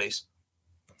Instagram stories.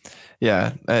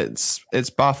 Yeah, it's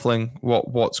baffling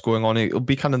what's going on. It'll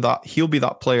be kind of that. He'll be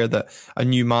that player that a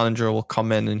new manager will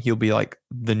come in and he'll be like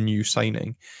the new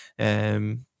signing.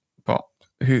 But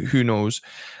who knows?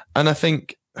 And I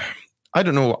think, I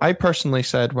don't know. I personally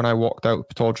said when I walked out with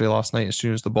Pittodrie last night, as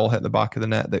soon as the ball hit the back of the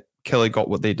net, that Killie got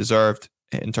what they deserved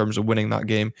in terms of winning that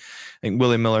game. I think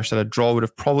Willie Miller said a draw would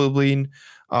have probably been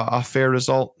a fair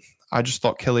result. I just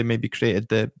thought Killie maybe created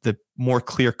the more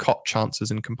clear-cut chances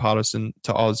in comparison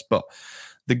to us. But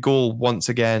the goal, once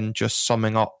again, just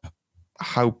summing up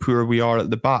how poor we are at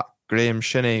the back. Graham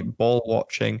Shinnie, ball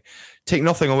watching. Take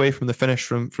nothing away from the finish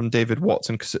from David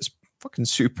Watson, because it's fucking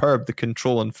superb, the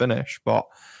control and finish. But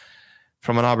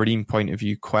from an Aberdeen point of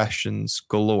view, questions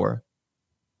galore.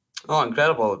 Oh,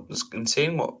 incredible. It's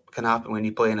insane what can happen when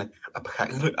you play in an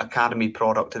academy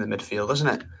product in the midfield, isn't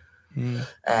it?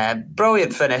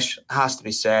 Brilliant finish, has to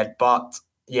be said. But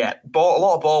yeah, a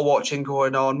lot of ball watching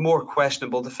going on, more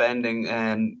questionable defending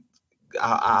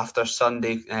after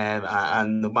Sunday.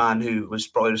 And the man who was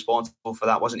probably responsible for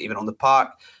that wasn't even on the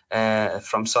park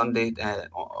from Sunday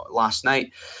last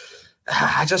night.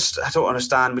 I don't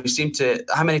understand. We seem to,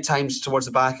 how many times towards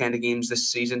the back end of games this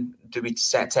season do we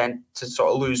tend to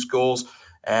sort of lose goals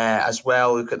as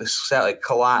well? Look at the Celtic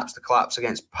collapse, the collapse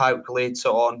against Pauk later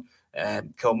on,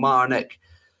 Kilmarnock.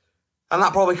 And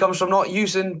that probably comes from not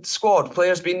using squad.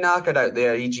 Players being knackered out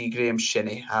there, e.g. Graham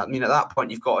Shinnie. I mean, at that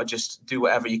point, you've got to just do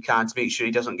whatever you can to make sure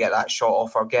he doesn't get that shot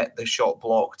off or get the shot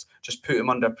blocked. Just put him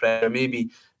under pressure,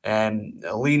 maybe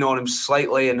lean on him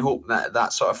slightly and hope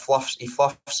that sort of he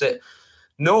fluffs it.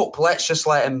 Nope, let's just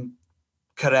let him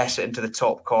caress it into the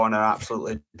top corner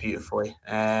absolutely beautifully.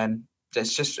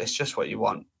 It's just what you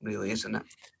want, really, isn't it?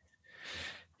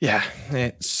 Yeah,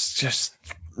 it's just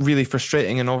really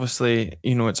frustrating. And obviously,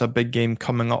 it's a big game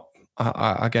coming up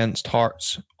against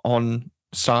Hearts on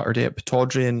Saturday at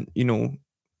Pittodrie. And,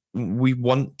 we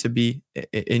want to be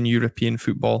in European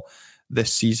football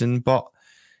this season, but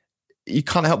you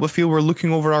can't help but feel we're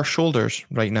looking over our shoulders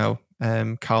right now.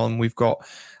 Callum, we've got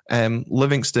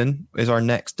Livingston is our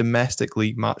next domestic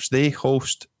league match. They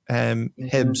host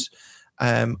Hibs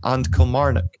and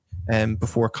Kilmarnock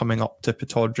before coming up to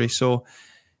Pittodrie. So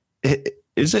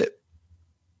is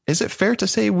it fair to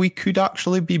say we could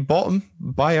actually be bottom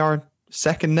by our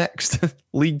second next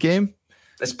league game?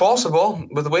 It's possible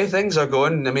with the way things are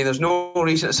going. I mean, there's no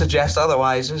reason to suggest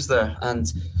otherwise, is there?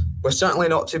 And we're certainly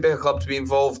not too big a club to be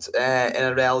involved in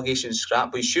a relegation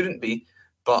scrap. We shouldn't be,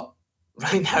 but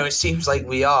right now it seems like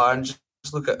we are. And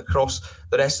just look at across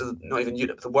the rest of not even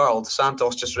Europe, the world.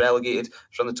 Santos just relegated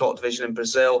from the top division in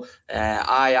Brazil.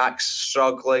 Ajax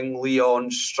struggling, Lyon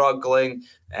struggling,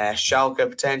 Schalke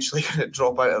potentially going to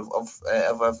drop out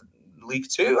of League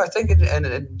Two, I think,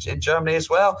 in Germany as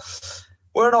well.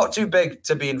 We're not too big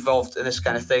to be involved in this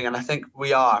kind of thing, and I think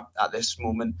we are at this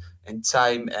moment in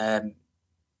time.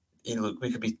 Look,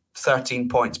 we could be 13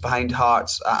 points behind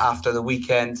Hearts after the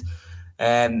weekend.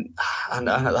 And at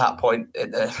that point,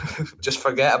 just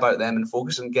forget about them and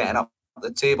focus on getting up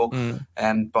the table.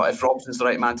 But if Robson's the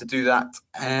right man to do that,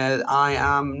 I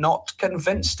am not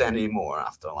convinced anymore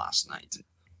after last night.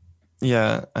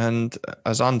 Yeah, and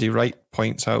as Andy Wright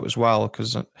points out as well,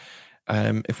 because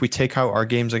if we take out our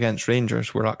games against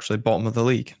Rangers, we're actually bottom of the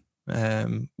league,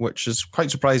 which is quite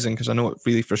surprising because I know it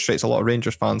really frustrates a lot of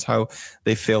Rangers fans how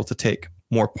they fail to take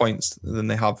more points than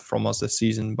they have from us this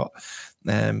season, but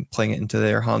playing it into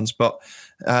their hands. But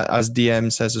as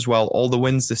DM says as well, all the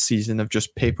wins this season have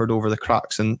just papered over the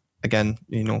cracks. And again,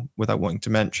 without wanting to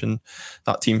mention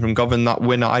that team from Govan, that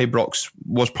win at Ibrox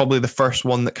was probably the first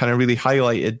one that kind of really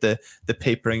highlighted the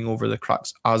papering over the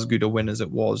cracks, as good a win as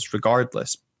it was.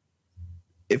 Regardless,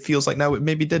 it feels like now it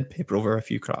maybe did paper over a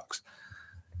few cracks.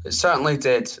 It certainly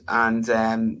did. And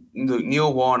look,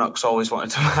 Neil Warnock's always wanted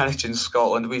to manage in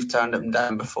Scotland. We've turned him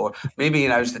down before. Maybe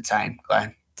now's the time,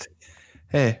 Glenn.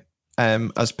 Hey,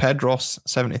 as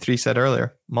Pedros73 said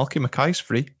earlier, Malky Mackay's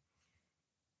free.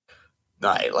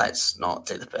 Right, let's not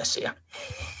take the piss here.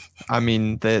 I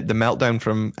mean, the meltdown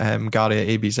from Gary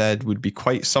at ABZ would be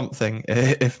quite something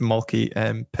if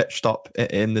Malky pitched up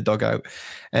in the dugout.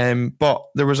 But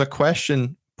there was a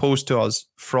question posed to us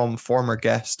from former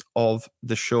guest of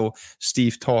the show,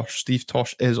 Steve Tosh. Steve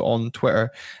Tosh is on Twitter.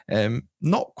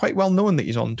 Not quite well known that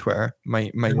he's on Twitter,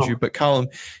 mind you. But Callum,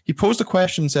 he posed a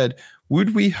question, said,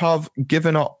 would we have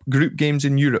given up group games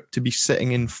in Europe to be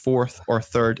sitting in 4th or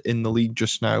 3rd in the league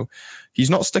just now? He's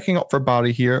not sticking up for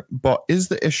Barry here, but is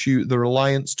the issue the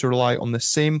reliance to rely on the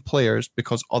same players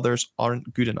because others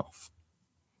aren't good enough?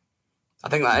 I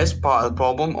think that is part of the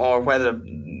problem, or whether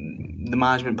the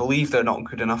management believe they're not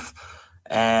good enough.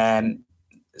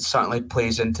 Certainly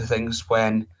plays into things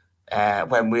when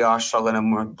we are struggling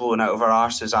and we're blowing out of our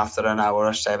arses after an hour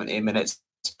or 70 minutes.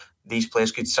 These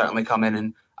players could certainly come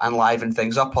in and liven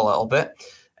things up a little bit.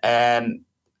 I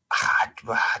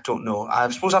don't know. I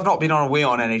suppose I've not been away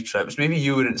on any trips. Maybe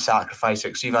you wouldn't sacrifice it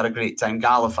because you've had a great time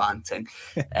gallivanting.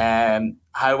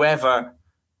 However,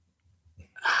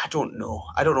 I don't know.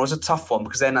 It's a tough one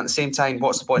because then at the same time,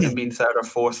 what's the point in being 3rd or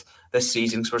 4th this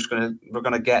season? Because we're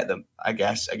gonna get them, I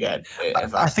guess. Again,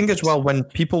 I think as well, when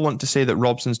people want to say that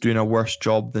Robson's doing a worse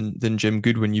job than Jim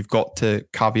Goodwin, you've got to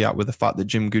caveat with the fact that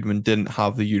Jim Goodwin didn't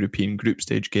have the European group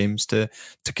stage games to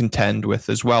contend with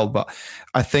as well. But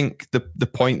I think the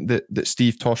point that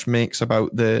Steve Tosh makes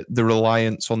about the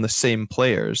reliance on the same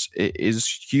players is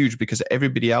huge, because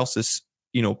everybody else is,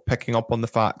 picking up on the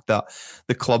fact that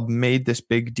the club made this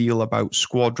big deal about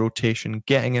squad rotation,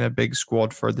 getting in a big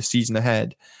squad for the season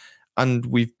ahead, and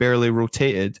we've barely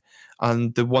rotated.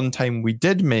 And the one time we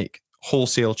did make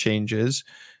wholesale changes,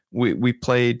 we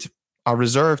played a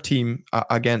reserve team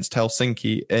against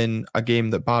Helsinki in a game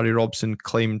that Barry Robson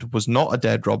claimed was not a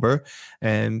dead rubber,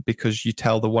 because you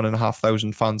tell the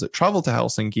 1,500 fans that travel to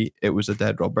Helsinki it was a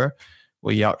dead rubber.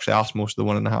 Well, you actually asked most of the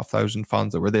 1,500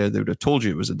 fans that were there, they would have told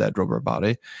you it was a dead rubber,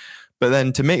 Barry. But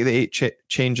then to make the 8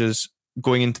 changes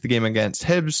going into the game against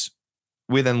Hibs,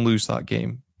 we then lose that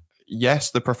game.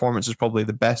 Yes, the performance is probably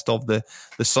the best of the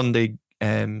Sunday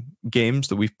games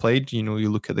that we've played. You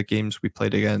look at the games we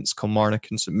played against Kilmarnock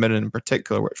and St Mirren in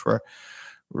particular, which were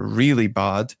really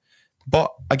bad.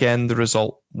 But again, the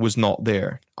result was not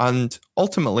there. And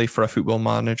ultimately, for a football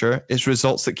manager, it's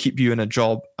results that keep you in a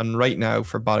job. And right now,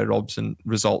 for Barry Robson,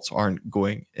 results aren't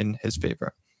going in his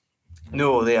favour.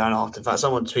 No, they are not. In fact,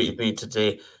 someone tweeted me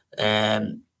today.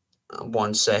 1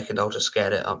 second, I'll just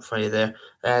get it up for you there.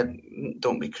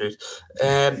 Don't be crude.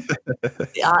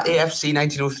 AFC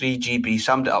 1903 GB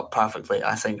summed it up perfectly,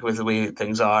 I think, with the way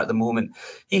things are at the moment.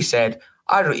 He said,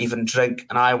 I don't even drink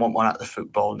and I want one at the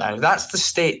football now. That's the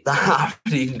state that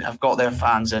Aberdeen have got their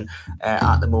fans in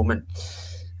at the moment.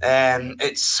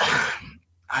 It's,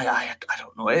 I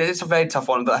don't know. It's a very tough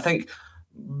one, but I think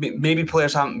maybe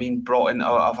players haven't been brought in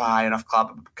of a high enough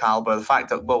calibre. The fact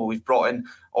that, we've brought in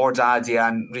Ordaddy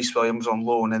and Rhys Williams on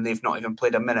loan and they've not even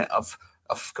played a minute of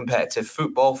competitive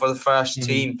football for the first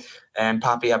team.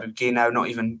 Papi Abibgay now not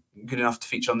even good enough to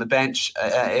feature on the bench.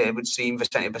 It would seem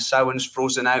Vicente Bissauen's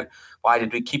frozen out. Why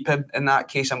did we keep him in that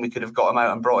case? And we could have got him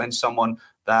out and brought in someone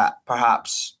that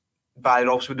perhaps Barry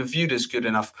Robson would have viewed as good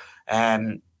enough.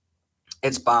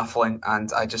 It's baffling,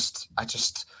 and I just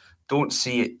don't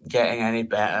see it getting any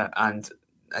better. And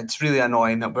it's really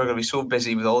annoying that we're going to be so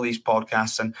busy with all these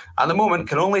podcasts and at the moment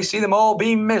can only see them all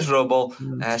being miserable.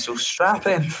 So strap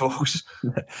in, folks.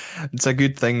 It's a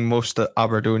good thing most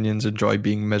Aberdonians enjoy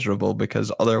being miserable,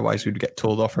 because otherwise we'd get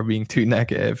told off for being too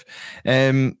negative.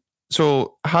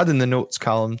 So I had in the notes,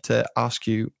 Callum, to ask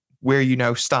you where you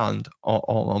now stand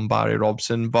on Barry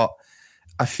Robson, but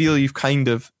I feel you've kind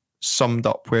of summed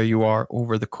up where you are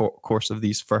over the course of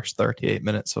these first 38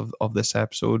 minutes of this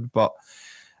episode. But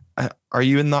are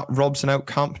you in that Robson out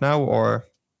camp now? Or,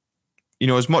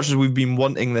 as much as we've been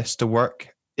wanting this to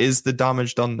work, is the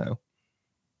damage done now?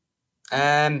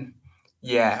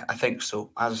 Yeah, I think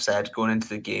so. As I said, going into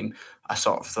the game, I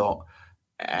sort of thought,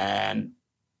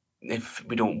 if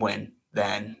we don't win,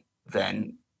 then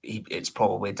it's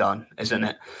probably done, isn't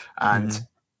it? And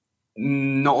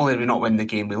not only did we not win the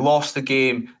game, we lost the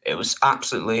game. It was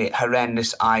absolutely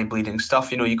horrendous, eye-bleeding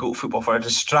stuff. You go to football for a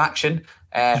distraction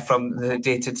from the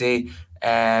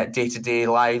day-to-day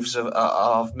lives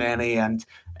of many, and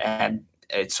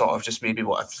it sort of just made me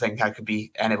want to think I could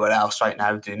be anywhere else right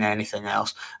now, doing anything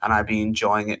else, and I'd be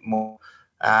enjoying it more.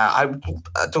 Don't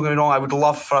get me wrong, I would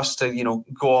love for us to,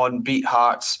 go on, beat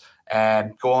Hearts,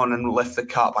 go on and lift the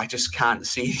cup. I just can't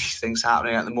see these things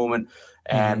happening at the moment.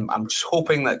 I'm just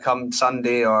hoping that come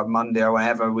Sunday or Monday or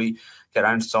whenever we get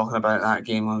around to talking about that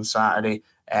game on Saturday,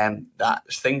 that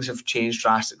things have changed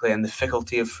drastically and the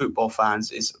fickleness of football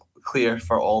fans is clear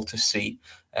for all to see.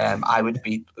 I'd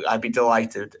be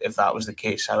delighted if that was the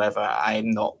case. However,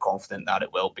 I'm not confident that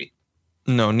it will be.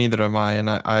 No, neither am I. And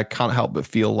I can't help but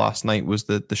feel last night was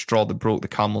the straw that broke the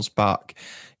camel's back.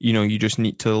 You just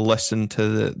need to listen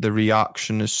to the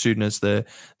reaction as soon as the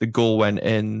goal went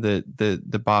in,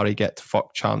 the Barry get to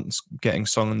fuck chants getting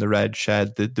sung in the red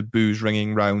shed, the boos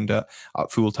ringing round at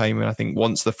full time. And I think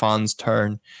once the fans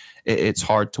turn, it's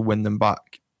hard to win them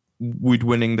back. Would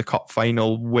winning the cup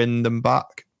final win them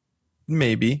back?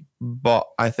 Maybe. But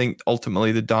I think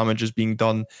ultimately the damage is being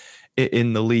done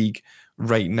in the league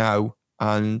right now.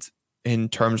 And in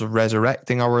terms of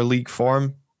resurrecting our league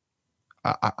form,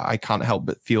 I can't help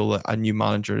but feel that a new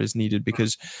manager is needed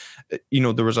because,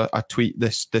 there was a tweet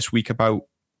this week about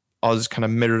us kind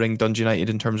of mirroring Dundee United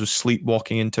in terms of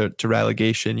sleepwalking into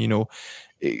relegation.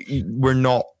 We're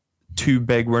not too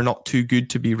big, we're not too good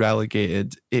to be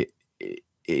relegated.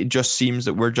 It just seems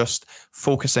that we're just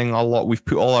focusing a lot. We've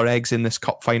put all our eggs in this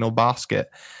cup final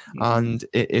basket, and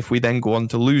if we then go on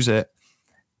to lose it,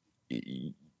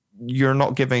 you're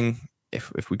not giving,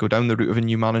 if we go down the route of a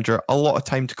new manager, a lot of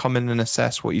time to come in and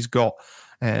assess what he's got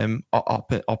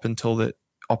up until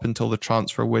the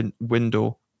transfer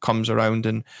window comes around.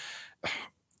 And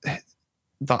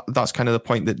that's kind of the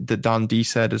point that Dan D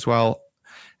said as well.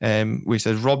 Where he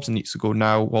says Robson needs to go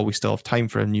now while we still have time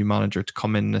for a new manager to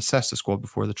come in and assess the squad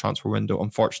before the transfer window.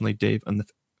 Unfortunately, Dave and the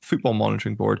Football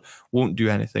Monitoring Board won't do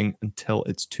anything until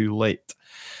it's too late.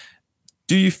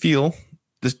 Do you feel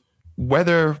this,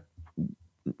 whether,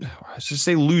 I should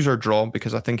say lose or draw,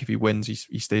 because I think if he wins,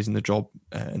 he stays in the job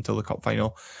until the cup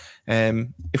final.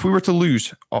 If we were to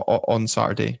lose on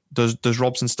Saturday, does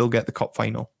Robson still get the cup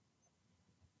final?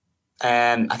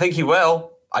 I think he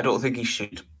will. I don't think he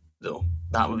should, though.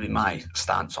 That would be my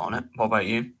stance on it. What about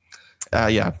you?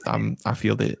 Yeah, I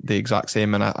feel the exact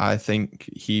same, and I think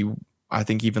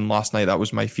even last night that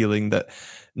was my feeling, that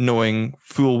knowing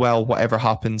full well whatever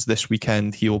happens this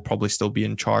weekend, he will probably still be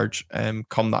in charge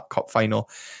come that cup final.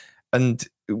 And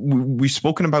we've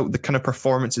spoken about the kind of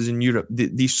performances in Europe.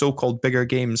 These so-called bigger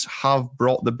games have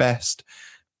brought the best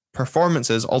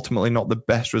performances, ultimately not the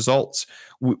best results.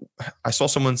 I saw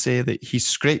someone say that he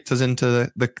scraped us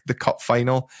into the cup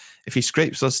final. If he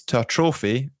scrapes us to a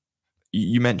trophy,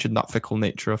 you mentioned that fickle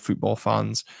nature of football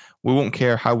fans. We won't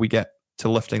care how we get to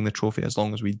lifting the trophy as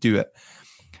long as we do it.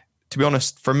 To be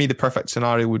honest, for me, the perfect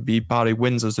scenario would be Barry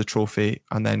wins us the trophy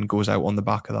and then goes out on the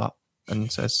back of that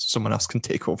and says someone else can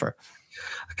take over.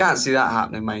 I can't see that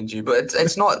happening, mind you, but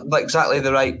it's not like exactly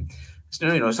the right. It's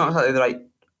not exactly the right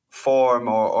form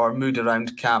or mood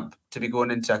around camp to be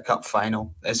going into a cup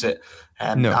final, is it?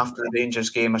 No. After the Rangers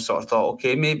game, I sort of thought,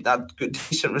 okay, maybe that good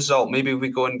decent result. Maybe we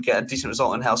go and get a decent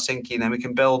result in Helsinki, and then we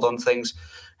can build on things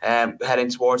heading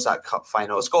towards that cup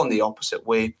final. It's gone the opposite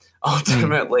way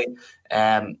ultimately,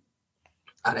 and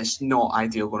it's not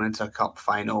ideal going into a cup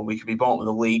final. We could be bottom of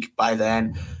the league by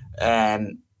then. He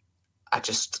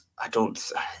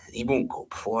won't go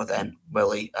before then,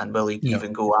 will he? And will he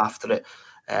even go after it?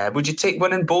 Would you take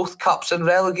winning both cups and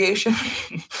relegation?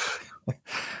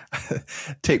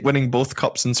 Take winning both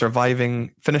cups and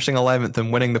finishing 11th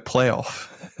and winning the playoff.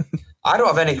 I don't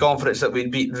have any confidence that we'd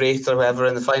beat Wraith or whoever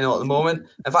in the final at the moment.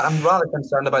 In fact, I'm rather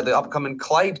concerned about the upcoming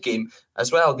Clyde game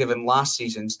as well, given last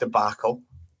season's debacle.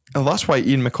 Well, that's why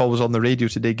Ian McCall was on the radio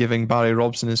today giving Barry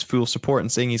Robson his full support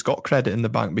and saying he's got credit in the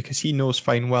bank because he knows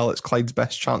fine well it's Clyde's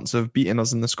best chance of beating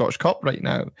us in the Scottish Cup right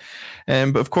now.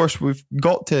 But of course, we've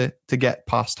got to get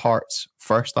past Hearts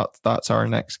first. That's our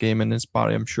next game. And as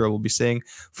Barry, I'm sure, will be saying,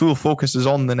 full focus is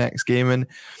on the next game. And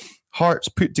Hearts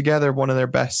put together one of their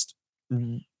best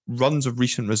runs of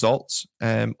recent results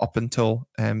up until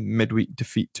midweek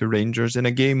defeat to Rangers in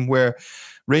a game where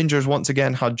Rangers once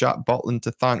again had Jack Butland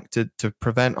to thank to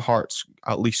prevent Hearts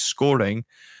at least scoring.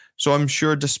 So I'm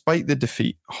sure despite the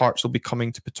defeat, Hearts will be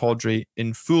coming to Pittodrie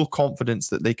in full confidence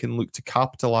that they can look to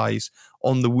capitalise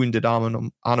on the wounded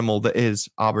animal that is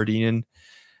Aberdeen. And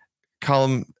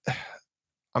Callum,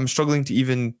 I'm struggling to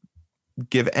even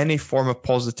give any form of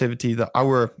positivity that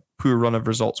our poor run of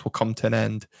results will come to an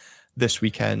end this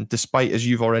weekend, despite, as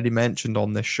you've already mentioned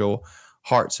on this show,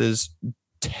 Hearts'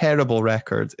 terrible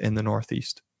record in the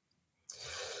Northeast.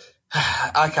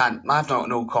 I have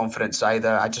no confidence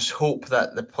either. I just hope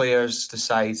that the players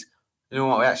decide, you know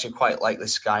what, we actually quite like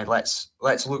this guy. Let's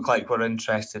look like we're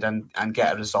interested and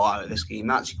get a result out of this game.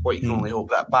 That's what you can only hope.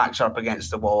 That backs up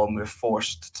against the wall and we're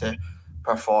forced to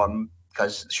perform,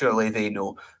 because surely they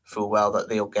know full well that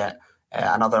they'll get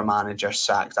another manager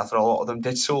sacked after a lot of them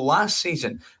did so last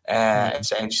season,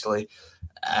 essentially.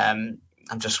 I'm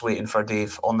just waiting for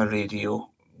Dave on the radio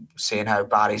saying how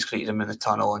Barry's greeted him in the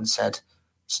tunnel and said,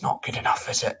 "It's not good enough,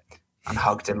 is it?" and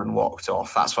hugged him and walked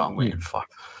off. That's what I'm waiting for.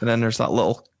 And then there's that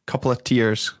little couple of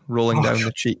tears rolling down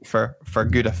the cheek for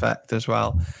good effect as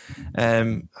well.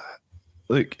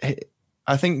 Look,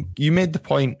 I think you made the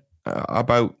point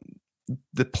about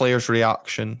the players'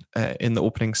 reaction in the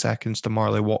opening seconds to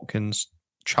Marley Watkins'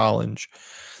 challenge.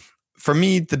 For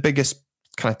me, the biggest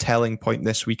kind of telling point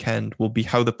this weekend will be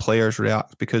how the players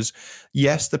react, because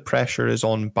yes, the pressure is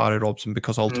on Barry Robson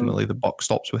because ultimately the buck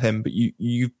stops with him, but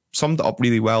you summed it up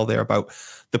really well there about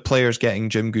the players getting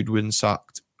Jim Goodwin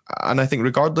sacked. And I think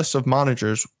regardless of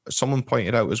managers, someone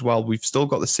pointed out as well, we've still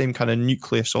got the same kind of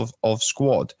nucleus of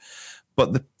squad,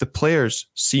 but the players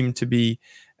seem to be,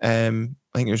 I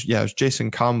think it was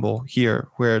Jason Campbell here,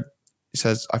 where he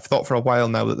says, I've thought for a while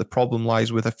now that the problem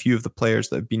lies with a few of the players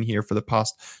that have been here for the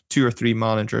past 2 or 3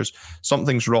 managers.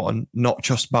 Something's rotten, not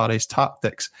just Barry's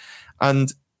tactics.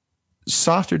 And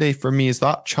Saturday for me is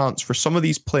that chance for some of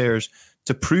these players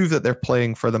to prove that they're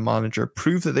playing for the manager,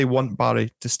 prove that they want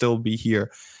Barry to still be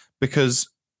here. Because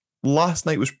last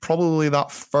night was probably that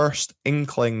first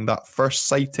inkling, that first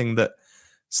sighting that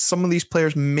some of these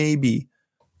players maybe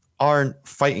aren't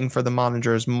fighting for the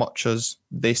manager as much as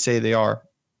they say they are.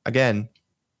 Again,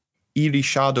 eerie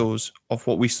shadows of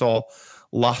what we saw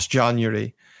last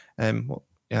January.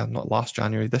 Not last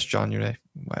January, this January,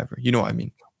 whatever. You know what I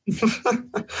mean.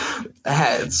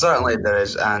 Certainly there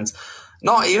is. And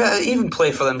not even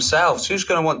play for themselves. Who's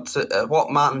going to want to,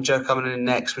 what manager coming in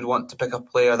next would want to pick a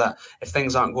player that if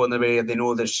things aren't going their way, they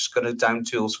know there's just going to down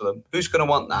tools for them? Who's going to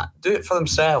want that? Do it for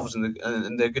themselves and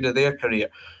the good of their career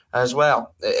as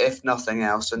well, if nothing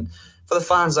else. And for the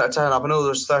fans that are turning up, I know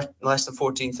there's less than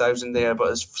 14,000 there, but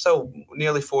it's still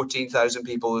nearly 14,000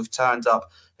 people who've turned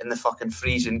up in the fucking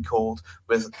freezing cold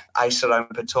with ice around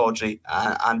Pataudry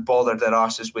and bothered their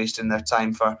arses wasting their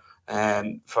time for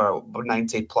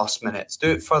 90 plus minutes.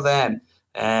 Do it for them.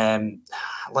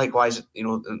 Likewise,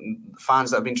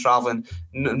 fans that have been travelling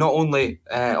not only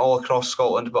all across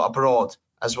Scotland but abroad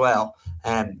as well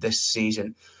this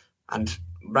season. And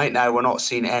right now, we're not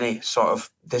seeing any sort of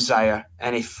desire,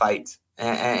 any fight,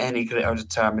 any grit or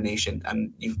determination.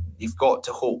 And you've got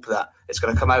to hope that it's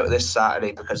going to come out of this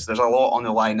Saturday, because there's a lot on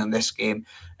the line in this game.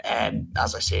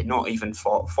 As I say, not even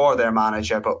for their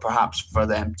manager, but perhaps for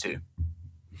them too.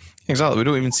 Exactly. We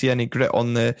don't even see any grit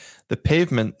on the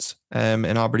pavement in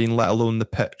Aberdeen, let alone the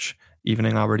pitch, even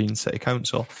in Aberdeen City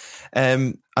Council.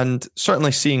 And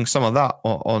certainly seeing some of that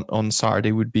on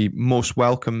Saturday would be most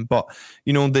welcome. But,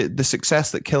 the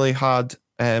success that Killie had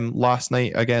last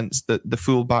night against the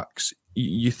fullbacks,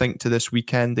 you think to this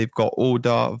weekend, they've got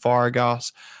Oda,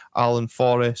 Vargas, Alan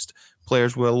Forrest,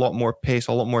 players with a lot more pace,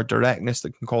 a lot more directness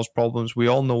that can cause problems. We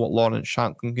all know what Lawrence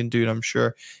Shanklin can do, and I'm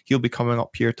sure he'll be coming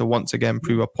up here to once again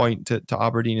prove a point to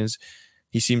Aberdeen, as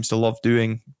he seems to love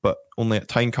doing, but only at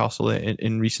Tynecastle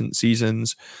in recent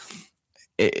seasons.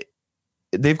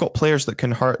 They've got players that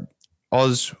can hurt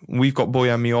us. We've got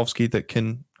Bojan Miovski that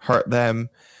can hurt them.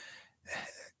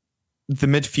 The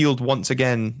midfield, once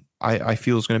again, I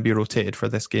feel is going to be rotated for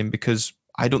this game, because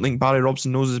I don't think Barry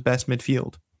Robson knows his best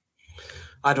midfield.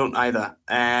 I don't either.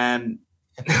 I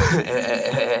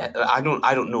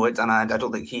don't know it, and I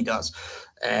don't think he does.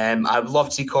 I'd love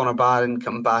to see Connor Barron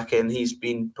come back in. He's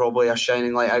been probably a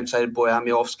shining light outside of Bojan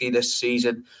Miovski this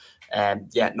season.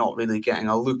 Yet not really getting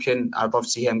a look in. I'd love to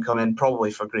see him come in,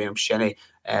 probably for Graham Shinney,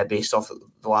 based off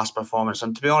the last performance.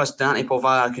 And to be honest, Dante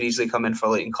Polvara could easily come in for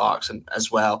Leighton Clarkson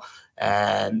as well.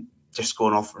 Just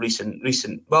going off recent.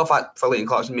 Well, in fact, for Leighton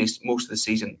Clarkson, most of the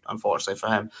season, unfortunately for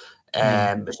him,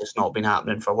 it's just not been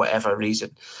happening for whatever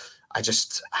reason. I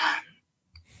just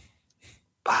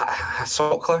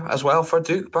Sockler as well for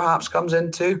Duke perhaps comes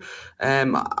in too,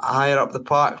 higher up the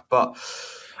park, but.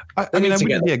 I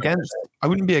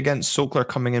wouldn't be against Sockler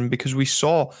coming in, because we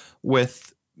saw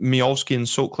with Miovski and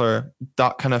Sockler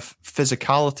that kind of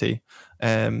physicality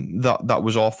that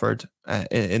was offered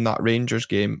in that Rangers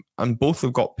game, and both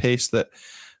have got pace that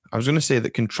I was going to say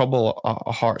that can trouble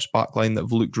a Hearts backline that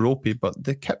have looked ropey, but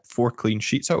they kept 4 clean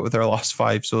sheets out of their last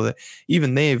 5, so that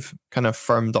even they've kind of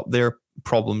firmed up their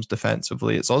problems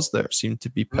defensively. It's us that seem to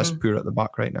be piss poor at the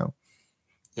back right now.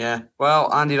 Yeah,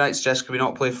 well, Andy Wright suggests could we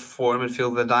not play 4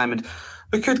 midfield with a diamond?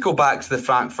 We could go back to the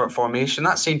Frankfurt formation.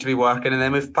 That seemed to be working, and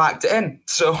then we've packed it in.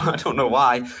 So I don't know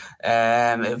why.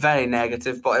 Very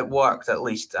negative, but it worked at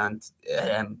least. And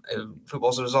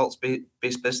football's a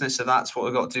results-based business, so that's what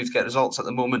we've got to do to get results at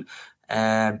the moment.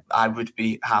 I would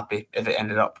be happy if it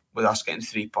ended up with us getting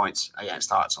 3 points against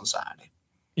Hearts on Saturday.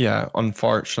 Yeah,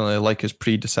 unfortunately, like his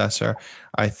predecessor,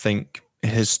 I think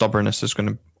his stubbornness is going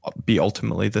to be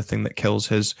ultimately the thing that kills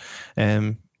his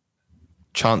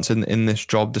chance in this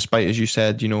job, despite, as you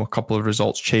said, a couple of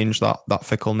results change that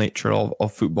fickle nature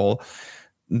of football.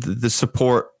 The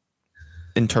support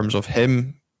in terms of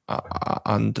him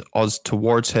and us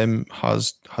towards him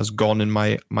has gone, in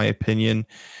my opinion,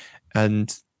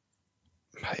 and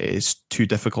it's too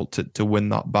difficult to win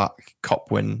that back,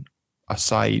 cup win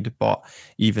aside. But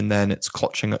even then, it's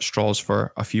clutching at straws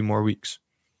for a few more weeks.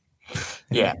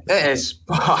 Yeah, it is.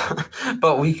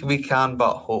 But we can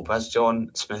but hope, as John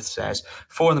Smith says.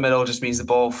 4 in the middle just means the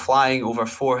ball flying over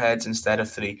 4 heads instead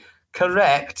of 3.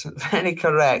 Correct, very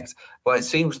correct. But it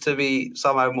seems to be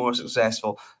somehow more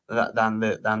successful than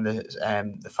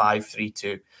the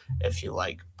 5-3-2, if you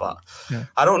like. But yeah.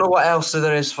 I don't know what else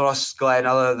there is for us, Glenn,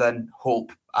 other than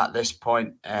hope at this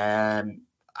point. And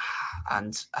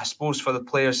I suppose for the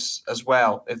players as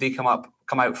well, if they come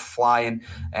out flying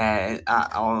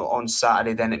on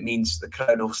Saturday, then it means the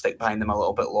crowd will stick behind them a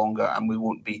little bit longer, and we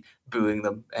won't be booing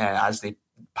them as they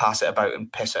pass it about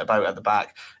and piss it about at the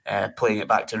back, playing it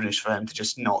back to Roos for him to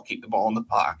just not keep the ball in the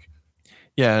park.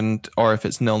 Yeah, or if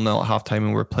it's 0-0 at halftime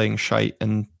and we're playing shite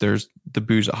and there's the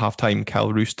boos at halftime,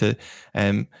 Cal Roos to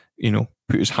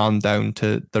put his hand down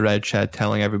to the red shed,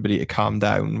 telling everybody to calm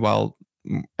down while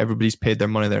everybody's paid their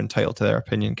money, they're entitled to their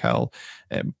opinion. Cal,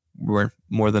 we're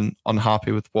more than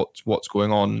unhappy with what's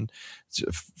going on.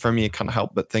 For me, I can't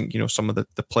help but think, some of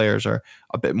the players are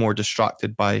a bit more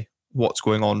distracted by what's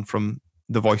going on from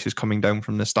the voices coming down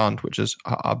from the stand, which is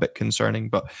a bit concerning.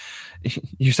 But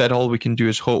you said all we can do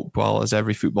is hope. Well, as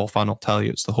every football fan will tell you,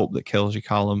 it's the hope that kills you,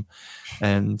 Callum.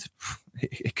 And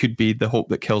it could be the hope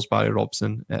that kills Barry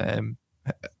Robson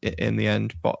in the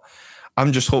end. But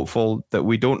I'm just hopeful that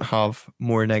we don't have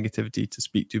more negativity to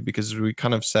speak to, because we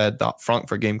kind of said that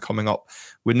Frankfurt game coming up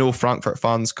with no Frankfurt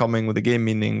fans coming, with the game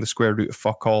meaning the square root of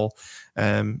fuck all,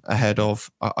 ahead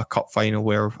of a cup final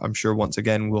where I'm sure once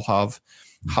again we'll have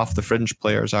half the fringe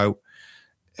players out.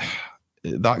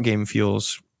 That game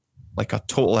feels like a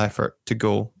total effort to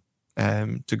go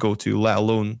to, let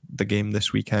alone the game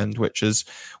this weekend, which is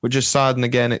sad. And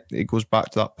again, it goes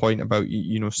back to that point about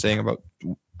saying about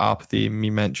apathy, me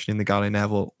mentioning the Gary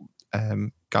Neville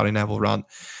rant.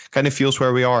 Kind of feels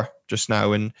where we are just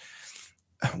now, and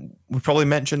we probably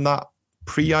mentioned that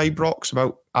pre-Ibrox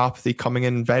about apathy coming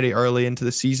in very early into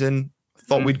the season.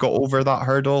 Thought we'd got over that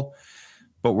hurdle,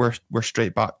 but we're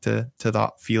straight back to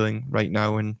that feeling right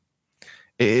now. And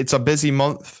it's a busy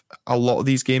month. A lot of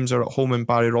these games are at home, and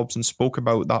Barry Robson spoke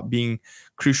about that being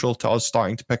crucial to us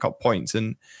starting to pick up points.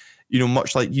 And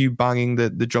much like you banging the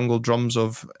jungle drums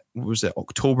of, was it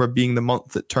October being the month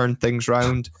that turned things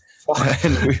round?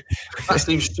 That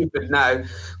seems stupid now.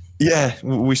 Yeah,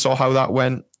 we saw how that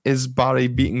went. Is Barry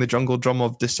beating the jungle drum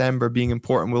of December being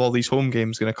important with all these home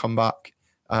games going to come back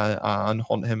and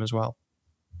haunt him as well?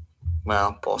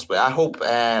 Well, possibly. I hope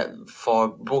for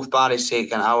both Barry's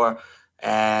sake and our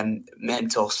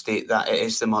mental state that it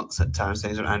is the month that turns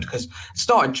things around, because it's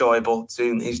not enjoyable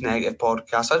doing these negative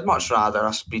podcasts. I'd much rather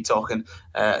us be talking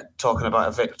about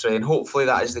a victory, and hopefully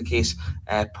that is the case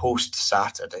post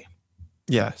Saturday.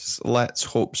 Yes, let's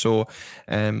hope so.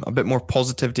 A bit more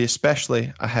positivity,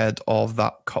 especially ahead of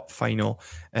that cup final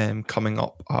coming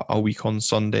up a week on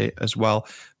Sunday as well.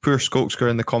 Poor Skoksker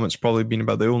in the comments probably been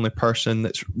about the only person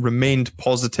that's remained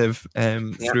positive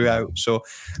throughout. So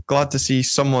glad to see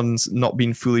someone's not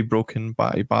been fully broken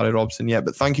by Barry Robson yet.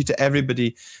 But thank you to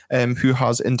everybody who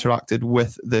has interacted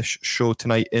with this show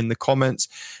tonight in the comments.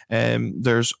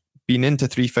 There's been into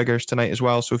 3 figures tonight as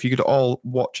well. So if you could all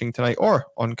watching tonight or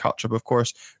on catch up, of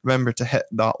course, remember to hit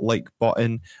that like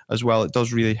button as well. It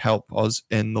does really help us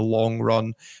in the long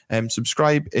run.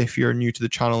 Subscribe if you're new to the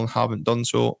channel and haven't done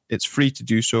so. It's free to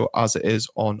do so as it is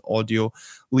on audio.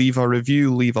 Leave a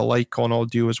review, leave a like on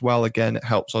audio as well. Again, it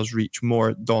helps us reach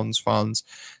more Dons fans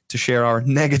to share our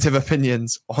negative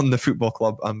opinions on the football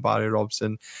club and Barry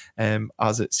Robson,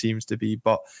 as it seems to be.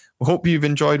 But we hope you've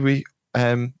enjoyed.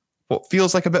 What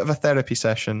feels like a bit of a therapy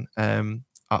session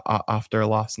after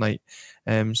last night.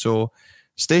 So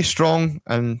stay strong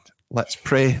and let's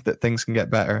pray that things can get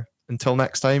better. Until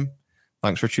next time,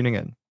 thanks for tuning in.